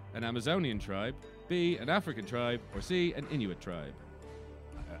A, an Amazonian tribe, B, an African tribe, or C, an Inuit tribe?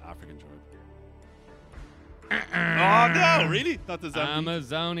 African tribe. Oh, no, really? Not the Zambezi?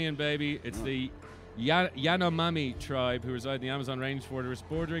 Amazonian, baby. It's the Yanomami tribe who reside in the Amazon rainforest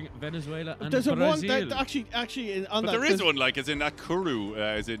bordering Venezuela and There's a one Brazil. that actually on But that. there is there's- one, like, as in that Kuru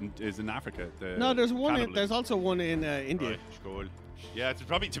is in Africa. No, there's one. cannibalism. There's also one in India. Right, cool. Yeah, it's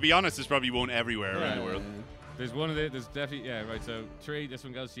probably, to be honest, there's probably one everywhere around the Yeah. world. There's one of the. There's definitely. Yeah, right. So 3. This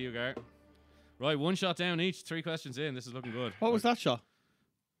one goes to you, Gar. Right, 1 shot down each. 3 questions in. This is looking good. What was that shot?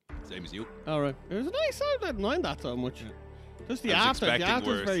 Same as you. All right, it was a nice. I didn't mind that so much. Just the I was after. The expecting after's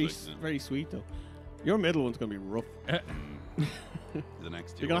worse, very, like, yeah. very sweet though. Your middle one's gonna be rough. The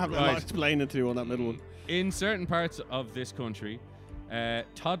next two. You're gonna have a ones. lot explaining to on that middle one. In certain parts of this country,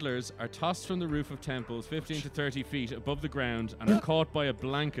 toddlers are tossed from the roof of temples 15 to 30 feet above the ground and are caught by a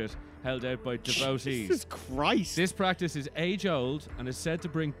blanket held out by devotees. Jesus Christ! This practice is age-old and is said to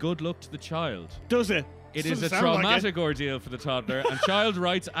bring good luck to the child. Does it? It is a Doesn't sound like traumatic ordeal for the toddler, and child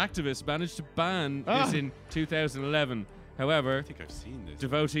rights activists managed to ban this in 2011. However, I think I've seen this.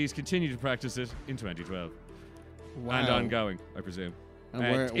 devotees continue to practice it in 2012 Wow. and ongoing, I presume. And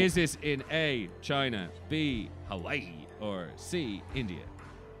where- Is this in A, China, B, Hawaii, or C, India?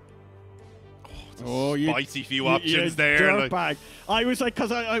 Oh, you Spicy few options there. Dirtbag. I was like,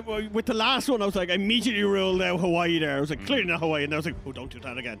 because I with the last one, I was like, I immediately ruled out Hawaii there. I was like, clearly not Hawaii. And I was like, oh, don't do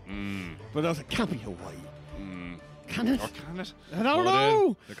that again. But I was like, can't be Hawaii. Can it? Or can it? I don't But,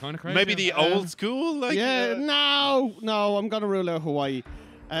 know. they're kind of crazy. Maybe the old school? Like, Yeah, no, I'm going to rule out Hawaii.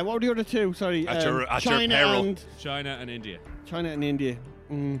 What were the other two? Sorry. At your China peril. and China and India. China and India.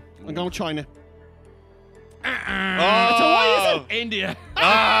 I'm going with China. Oh! India.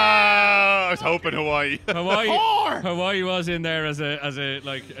 Ah, I was hoping Hawaii. Hawaii. Whore! Hawaii was in there as a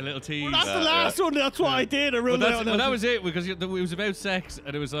like a little tease. Well, that's the last one. That's what I did. I Well, ruled it that's, out. well, that was it because it was about sex,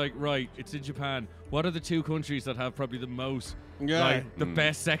 and it was like, right, it's in Japan. What are the 2 countries that have probably the most, Yeah. like, the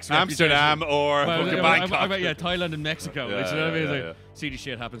best sex? Amsterdam reputation? or fucking Bangkok. Yeah, Thailand and Mexico. Yeah, like, you know what I mean? It's yeah, like, yeah. seedy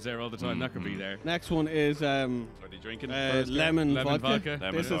shit happens there all the time. That could be there. Next one is Are they drinking first? lemon Lemon vodka. vodka.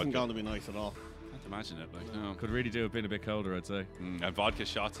 Lemon This vodka. isn't going to be nice at all. Can't imagine it. Like, no. Could really do it being a bit colder, I'd say. And vodka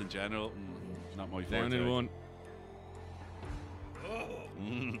shots in general, not my forte. Down in one.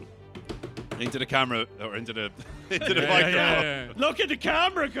 Into the camera or into the into the Yeah, microphone. yeah, yeah. Look at the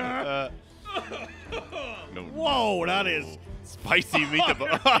camera, girl. No, Whoa, that is. spicy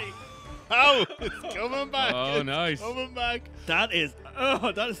meatball. Oh, it's coming back. Oh, It's nice. coming back. That is.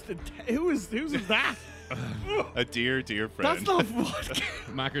 Oh, that is. Who's that? A dear That's friend. not vodka.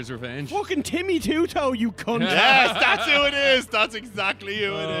 Macker's Revenge. Fucking Timmy Tuto, you cunt. Yes, that's who it is. That's exactly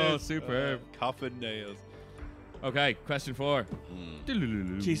who it Oh, is. superb. Coffin nails. Okay, question 4.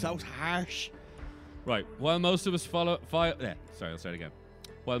 Jeez, that was harsh. Right. While most of us file. Sorry, I'll start again.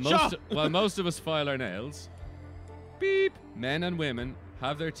 While Shut most of us file our nails, beep, men and women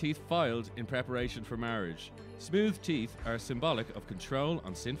have their teeth filed in preparation for marriage. Smooth teeth are symbolic of control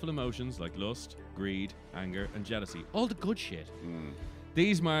on sinful emotions like lust, greed, anger, and jealousy. All the good shit.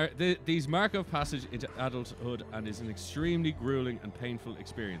 These mark of passage into adulthood and is an extremely grueling and painful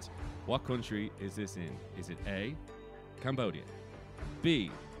experience. What country is this in? Is it A, Cambodia, B,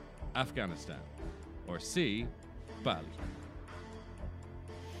 Afghanistan, or C, Bali?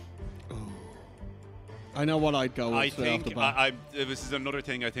 I know what I'd go with. I straight off the think bat. this is another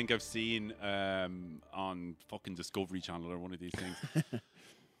thing I think I've seen on fucking Discovery Channel or one of these things.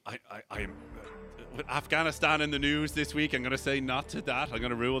 I'm with Afghanistan in the news this week. I'm going to say not to that. I'm going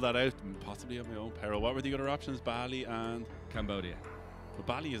to rule that out, and possibly on my own peril. What were the other options? Bali and Cambodia. well,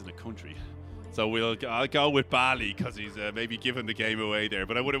 Bali isn't a country, so I'll go with Bali because he's maybe giving the game away there.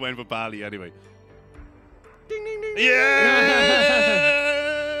 But I would have went with Bali anyway. Ding ding ding. Yes,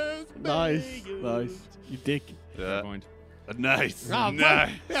 Nice, very nice. good. You dick. Yeah. Point. Nice. Ah, nice.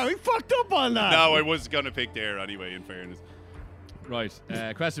 fuck. Yeah, we fucked up on that. No, I was going to pick there anyway, in fairness. Right.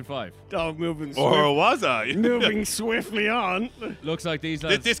 Question 5. Oh, moving Or was I? moving swiftly on. Looks like these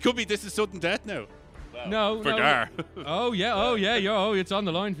lads. This is sudden death now. No, For no. Gar. Oh yeah, it's on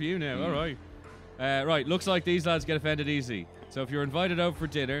the line for you now. All right. Right, looks like these lads get offended easy. So if you're invited over for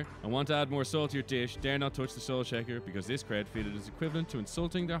dinner and want to add more salt to your dish, dare not touch the salt shaker because this crowd feel it is equivalent to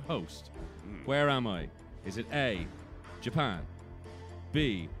insulting their host. Where am I? Is it A, Japan,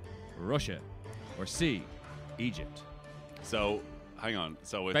 B, Russia, or C, Egypt? So, hang on.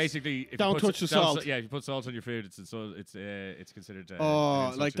 So it's Basically, if Don't you put touch the salt. Yeah, if you put salt on your food, it's considered.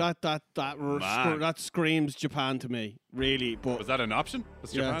 Oh, an like insult that Man. that screams Japan to me, really. But was that an option?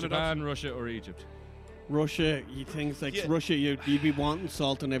 Was Yeah, Japan to an Japan, option? Russia, or Egypt. Russia, things like Yeah. Russia, you'd be wanting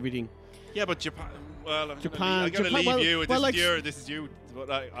salt and everything. Yeah, but Japan. Well, Japan- I'm gonna Japan- leave well- you. well, This like- is your. This is you. But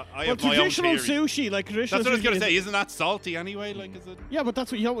I Well, have my own traditional theory. sushi, like traditional. That's what I was sushi gonna is- say. Isn't that salty anyway? Like, is it? Yeah, but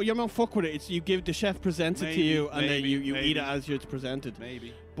that's what you don't fuck with it. It's you give the chef presents it to Maybe, you, and then maybe, you eat maybe. it as it's presented.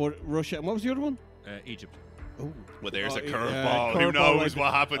 Maybe. But Russia, and what was the other one? Egypt. Oh, Well, there's a yeah, curveball. Who curveball, knows like-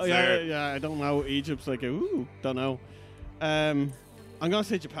 what happens oh, yeah, there? yeah, I don't know. Egypt's like don't know. I'm gonna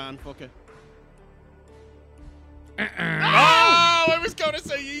say Japan. Fuck it. Oh, I was gonna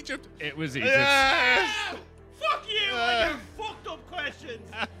say Egypt. It was Egypt. Yes. Fuck you! I fucked up questions.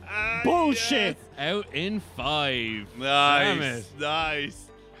 Bullshit. Out in 5. Nice. Damn it. Nice.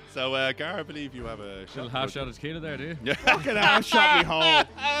 So, Gar, I believe you have a Little half shot of tequila there, do you? Yeah. Fucking half shot me home.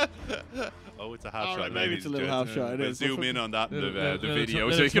 Oh, it's a half All shot. right, maybe ladies it's a and little gents. half shot, it We'll is. zoom in on that in the Little video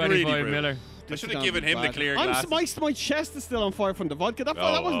tw- so you can really 25 prove. Miller. I should have This given can't him be the bad. clear I'm- glasses. my chest is still on fire from the vodka. That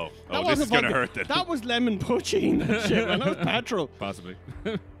Oh, wasn't. oh. That Oh, wasn't this is gonna vodka. hurt then. That was lemon poaching. Shit, man. That was petrol. Possibly.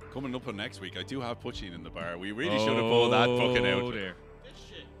 Coming up on next week, I do have poaching in the bar. We really should have pulled that fucking Oh, out. dear.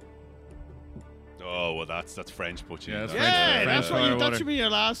 Oh, well, that's French poaching. Yeah, that's Yeah, French that's fire what you, water. that should be your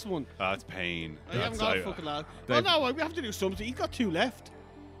last one. That's pain. You haven't got a fucking last. Well, no, we have to do something. He's got 2 left.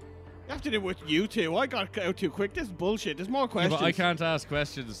 You have to do it with you two. I got out too quick. This is bullshit. There's more Yeah, questions. but I can't ask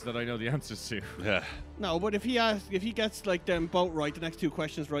questions that I know the answers to. Yeah. No, but if he gets like them both right, the next 2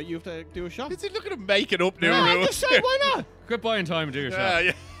 questions right, you have to do a shot. Is he looking at making up new Yeah, I'm rules? just saying, why not? Quit buying time and do your Yeah,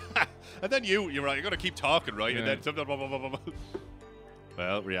 shot. yeah. And then you're right. You're gonna keep talking, right? And Yeah. then something. Blah, blah, blah, blah, blah.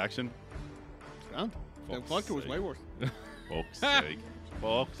 Well, reaction. Grand. The Fuck's vodka was sake. way worse. Fuck's sake.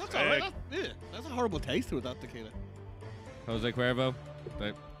 Fuck's That's all right. sake. That's a horrible taste to it, that tequila. Jose Cuervo.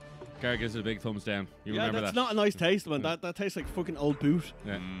 Gar gives it a big thumbs down. You Yeah, remember that's that? not a nice taste, man. That tastes like fucking old boot.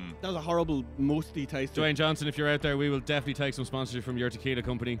 Yeah. That was a horrible, musty taste. to it. Dwayne Johnson, if you're out there, we will definitely take some sponsorship from your tequila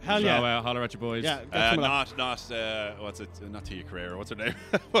company. Hell so, yeah. Holler at your boys. Yeah, get some of that. Not what's it? Not Tia Carrera. What's her name?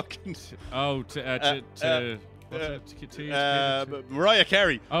 Fucking. Oh, what's it? Mariah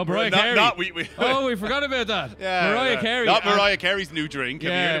Carey. Oh, Mariah Not- Carey. Not we. Oh, we forgot about that. Yeah, Mariah yeah. Carey. Not Mariah Carey's new drink.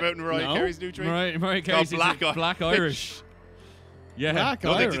 Have you yeah. heard about Mariah No. Carey's new drink? Mariah Carey's called Black Irish. Yeah, Black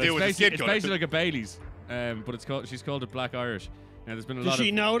Nothing to Irish. do with the it's skin basically, it's colour. basically like a Bailey's, but she's called it Black Irish. Now there's been a Does lot she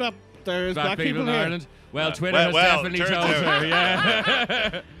of know that there's black people in here? Ireland. Well, Yeah. Twitter Well, has definitely turns told out. her.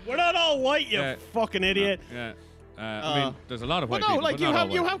 Yeah. We're not all white, you Yeah. fucking idiot. Yeah. I mean, there's a lot of Well, white no, people. like but you not all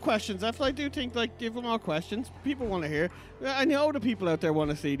have you white. have questions. If I do think like give them more questions, people want to hear. I know the people out there want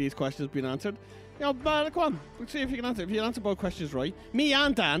to see these questions being answered. You know, come on, let's see if you can answer. If you answer both questions right, me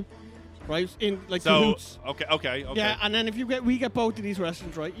and Dan, right, in like So cahoots. okay. Yeah, and then if we get both of these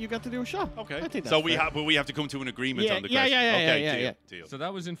questions right, you get to do a shot. Okay. I think So that's we fair. have to come to an agreement Yeah, on the yeah, question. yeah, okay, yeah, deal, yeah. deal. So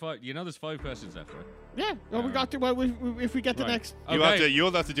that was in 5. You know, there's 5 questions left, right? Yeah, well, we got to. Well, if we get the Right. next. Okay.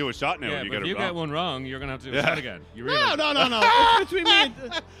 You'll have to do a shot now. Yeah, when you but get if it you wrong. get one wrong, you're gonna have to do a Yeah. shot again. You No, realize? no. It's between me. And,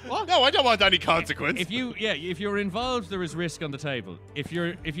 what? No, I don't want any consequence. If you're involved, there is risk on the table. If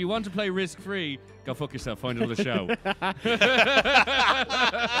you want to play risk free, go fuck yourself. Find another show.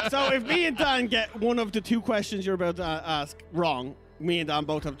 So if me and Dan get one of the 2 questions you're about to ask wrong, me and Dan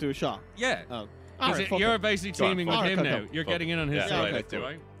both have to do a shot. Yeah. Oh. All Because right, fuck you're it. basically Go on, teaming fuck with it. him Okay, now. okay. You're Fuck getting it. in on his Yeah, side. right, let's do it.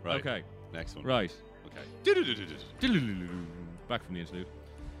 right? Right. Okay. Next one. Right. Okay. Back from the interlude.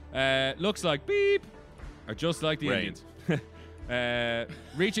 Looks like beep are just like the Rain. Indians.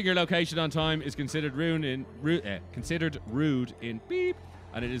 Reaching your location on time is considered rude in beep,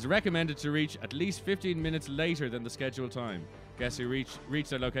 and it is recommended to reach at least 15 minutes later than the scheduled time. Guests who reach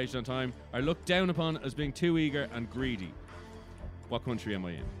their location on time are looked down upon as being too eager and greedy. What country am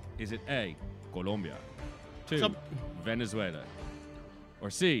I in? Is it A, Colombia, 2, So- Venezuela, or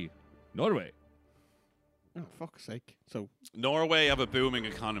C, Norway? Oh, fuck's sake. So, Norway have a booming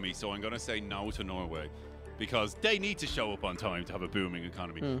economy, so I'm going to say no to Norway because they need to show up on time to have a booming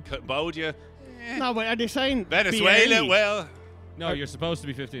economy. Cambodia, no, but are they saying Venezuela, BA? well, No, you're supposed to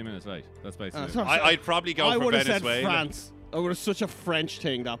be 15 minutes late. That's basically it. sorry. I'd probably go I for would have said Venezuela. France. I would have such a French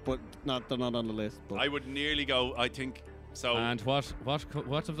thing that, but they're not on the list. But I would nearly go, I think, so. And what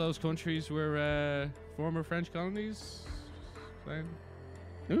of those countries were former French colonies? Then?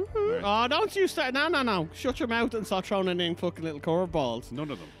 Ooh. Oh, don't you start. No. Shut your mouth and start throwing in fucking little curveballs. None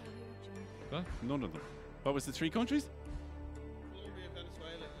of them. What? None of them. What was the 3 countries? Colombia,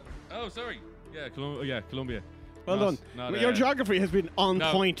 Venezuela. Oh, sorry. Yeah, Colombia. Well Not- done. not, Your geography has been on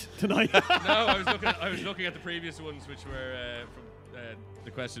no. point tonight. No, I was looking at the previous ones, which were from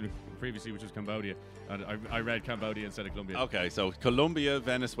the question previously, which was Cambodia, and I read Cambodia instead of Colombia. Okay, so Colombia,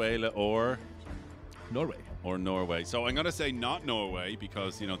 Venezuela, or Norway. Norway. So I'm gonna say not Norway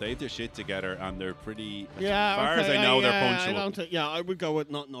because you know they have their shit together and they're pretty. Yeah, as far okay, as I know, yeah, they're I punctual. don't thi- yeah, I would go with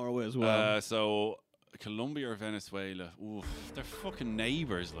not Norway as well. So Colombia or Venezuela? Oof, they're fucking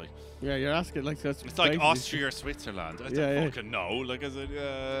neighbors. Like yeah, you're asking like that's. it's like basically Austria or Switzerland. I Yeah, don't yeah. fucking know. Like is it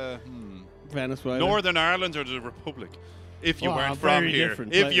Venezuela. Northern Ireland or the Republic? If you Oh, weren't from very here.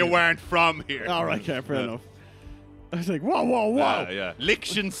 different, If like- you weren't from here. All right, okay, fair Yeah. enough. I was like, whoa. Yeah.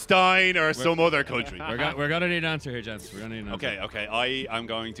 Liechtenstein or some other country. We're gonna need an answer here, gents. We're gonna need an answer. Okay. I am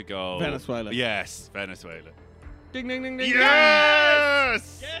going to go Venezuela. Yes, Venezuela. Ding ding ding ding.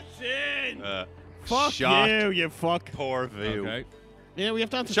 Yes. Gets in. Fuck shot you fuck. Poor view. Okay. Yeah, we have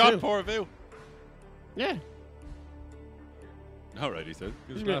to answer Shot two. poor view. Yeah. All right, he said.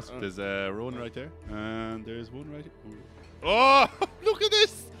 Who's last? There's a run right there, and there's one right here. Oh, look at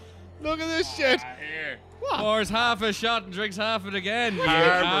this! Look at this shit! Here. What? Pours half a shot and drinks half it again. You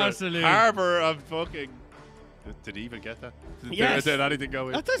absolute. Harbor of fucking. Did he even get that? Yes. Did anything go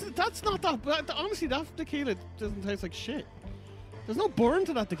in? That's not that. Honestly, that tequila doesn't taste like shit. There's no burn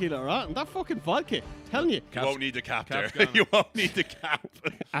to that tequila, alright? And that fucking vodka, telling you. You won't need the cap there. cap's gone. You won't need the cap.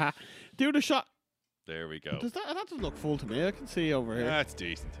 Do the shot. There we go. That doesn't look full to me. I can see over here. That's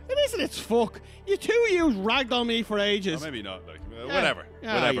decent. It isn't. It's fuck. You two of you ragged on me for Or ages. maybe not. Like Yeah. whatever.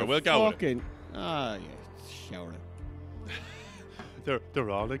 Yeah, Whatever. you We'll go with it. fucking. Ah, yeah. Shower. They're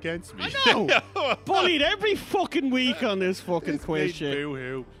all against me. I know. Bullied every fucking week on this fucking It's quiz been shit.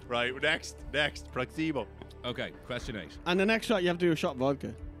 boo-hoo. Right. Next. Proximo. Okay, question 8. And the next shot, you have to do a shot of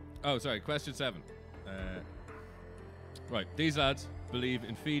vodka. Oh, sorry, question 7. Right, these lads believe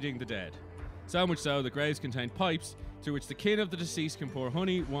in feeding the dead. So much so, the graves contain pipes through which the kin of the deceased can pour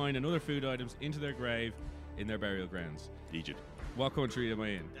honey, wine, and other food items into their grave in their burial grounds. Egypt. What country am I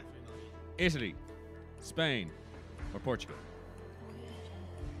in? Italy, Spain, or Portugal?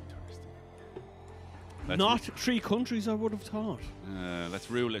 Not 3 countries, I would have thought. Let's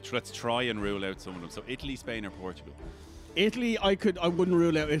rule it. Let's try and rule out some of them. So Italy, Spain, or Portugal. Italy, I wouldn't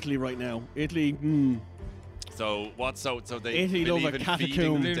rule out Italy right now. Italy, So what? So they Italy love believe a in catacomb.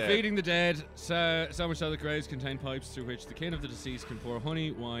 feeding the In dead. feeding the dead, so much so the graves contain pipes through which the kin of the deceased can pour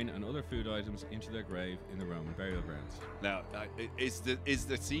honey, wine, and other food items into their grave in the Roman burial grounds. Now, is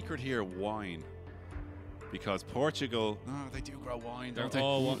the secret here wine? Because Portugal, they do grow wine, They're don't they?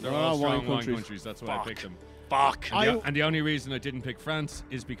 all They're all all strong wine wine countries. countries. That's why I Fuck. picked them. Fuck. And the only reason I didn't pick France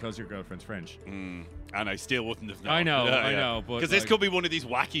is because your girlfriend's French. And I still wouldn't have known. I know, but because this like- could be one of these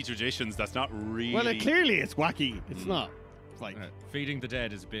wacky traditions that's not really. well, clearly it's wacky. It's not. It's like, Feeding the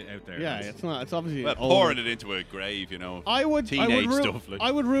dead is a bit out there. yeah, it's not. It's obviously. well, old. pouring it into a grave, you know. I would teenage rule, stuff. Like, I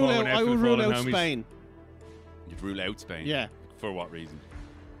would rule Pouring out. out I for the would rule fallen out homies. Spain. you'd rule out Spain. Yeah, For what reason?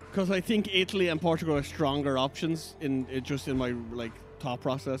 because I think Italy and Portugal are stronger options in my like thought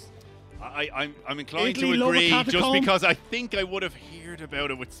process. I'm inclined Italy to love a agree just catacomb. because I think I would have heard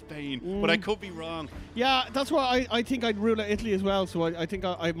about it with Spain, but I could be wrong. Yeah, that's why I think I'd rule out Italy as well. So I think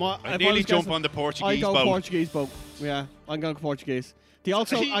I might. I nearly jump on the Portuguese I go boat. Portuguese boat. Yeah, I'm going Portuguese. They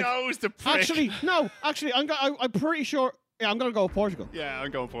also He knows the prick. actually no. Actually, I'm pretty sure. Yeah, I'm gonna go Portugal. Yeah,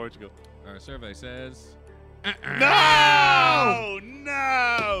 I'm going Portugal. Our survey says No!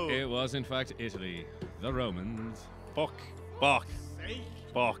 No! it was in fact Italy. The Romans. Fuck.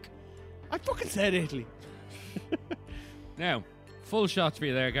 I fucking said Italy. Now, full shots for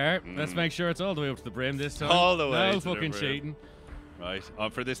you there, Gar. Let's make sure it's all the way up to the brim this time. All the way No to the fucking brim. cheating. Right.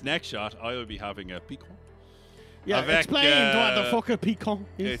 For this next shot, I will be having a piquant. Yeah, Avec, explain what the fuck a piquant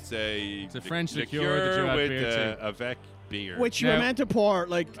is. It's a French liqueur that you add with beer to. avec beer. Which you're Now, meant to pour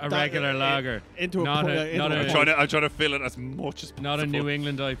like a that, regular lager. into Not a, a- not into a- I'm trying to fill it as much as possible. Not a New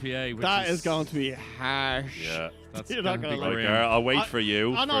England IPA. Which That is going to be harsh. Yeah. That's You're gonna not be gonna like Right, grim. Gar, I'll wait I- for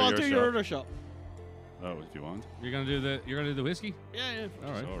you. I know. for I'll your do shot. your other shot. Oh, if you want. You're gonna do the whiskey. Yeah, yeah.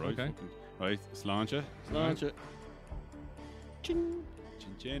 All right. All right. Okay. fucking- Right, sláinte. Launch it. Ching.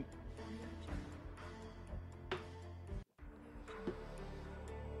 Chin chin.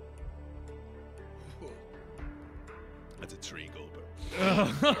 That's a 3 gulper.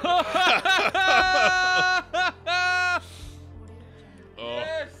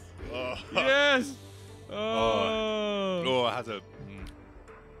 Oh. Yes. Oh. Yes. Oh, it has a.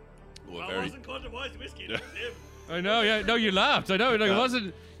 Oh, very. Otherwise, whiskey. I know. Yeah. No, you laughed. I know. Like, Yeah. it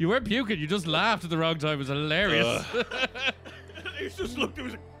wasn't. You weren't puking. You just laughed at the wrong time. It was hilarious. It's just looked. It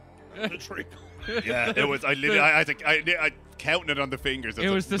was. The treacle. Yeah, it was. I literally, I counted it on the fingers. It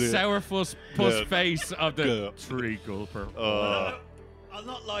was the sourpuss Yeah. face of the Yeah. treacle. I'll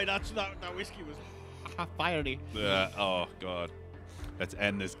not lie. That whiskey was fiery. Oh God. Let's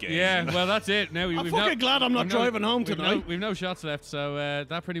end this game. Yeah, well, that's it. Now I'm fucking glad I'm not driving home tonight. We've no shots left, so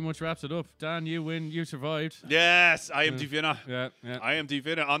that pretty much wraps it up. Dan, you win. You survived. Yes, I am Divina. Yeah. I am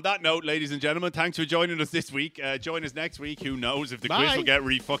Divina. On that note, ladies and gentlemen, thanks for joining us this week. Join us next week. Who knows if the quiz will get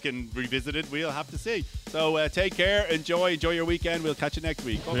revisited? We'll have to see. So take care. Enjoy your weekend. We'll catch you next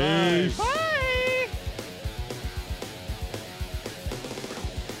week. Bye-bye. Peace. Bye.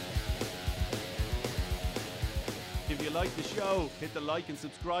 If you like the show, hit the like and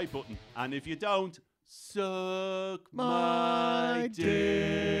subscribe button. And if you don't, suck my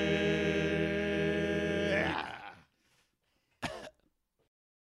dick.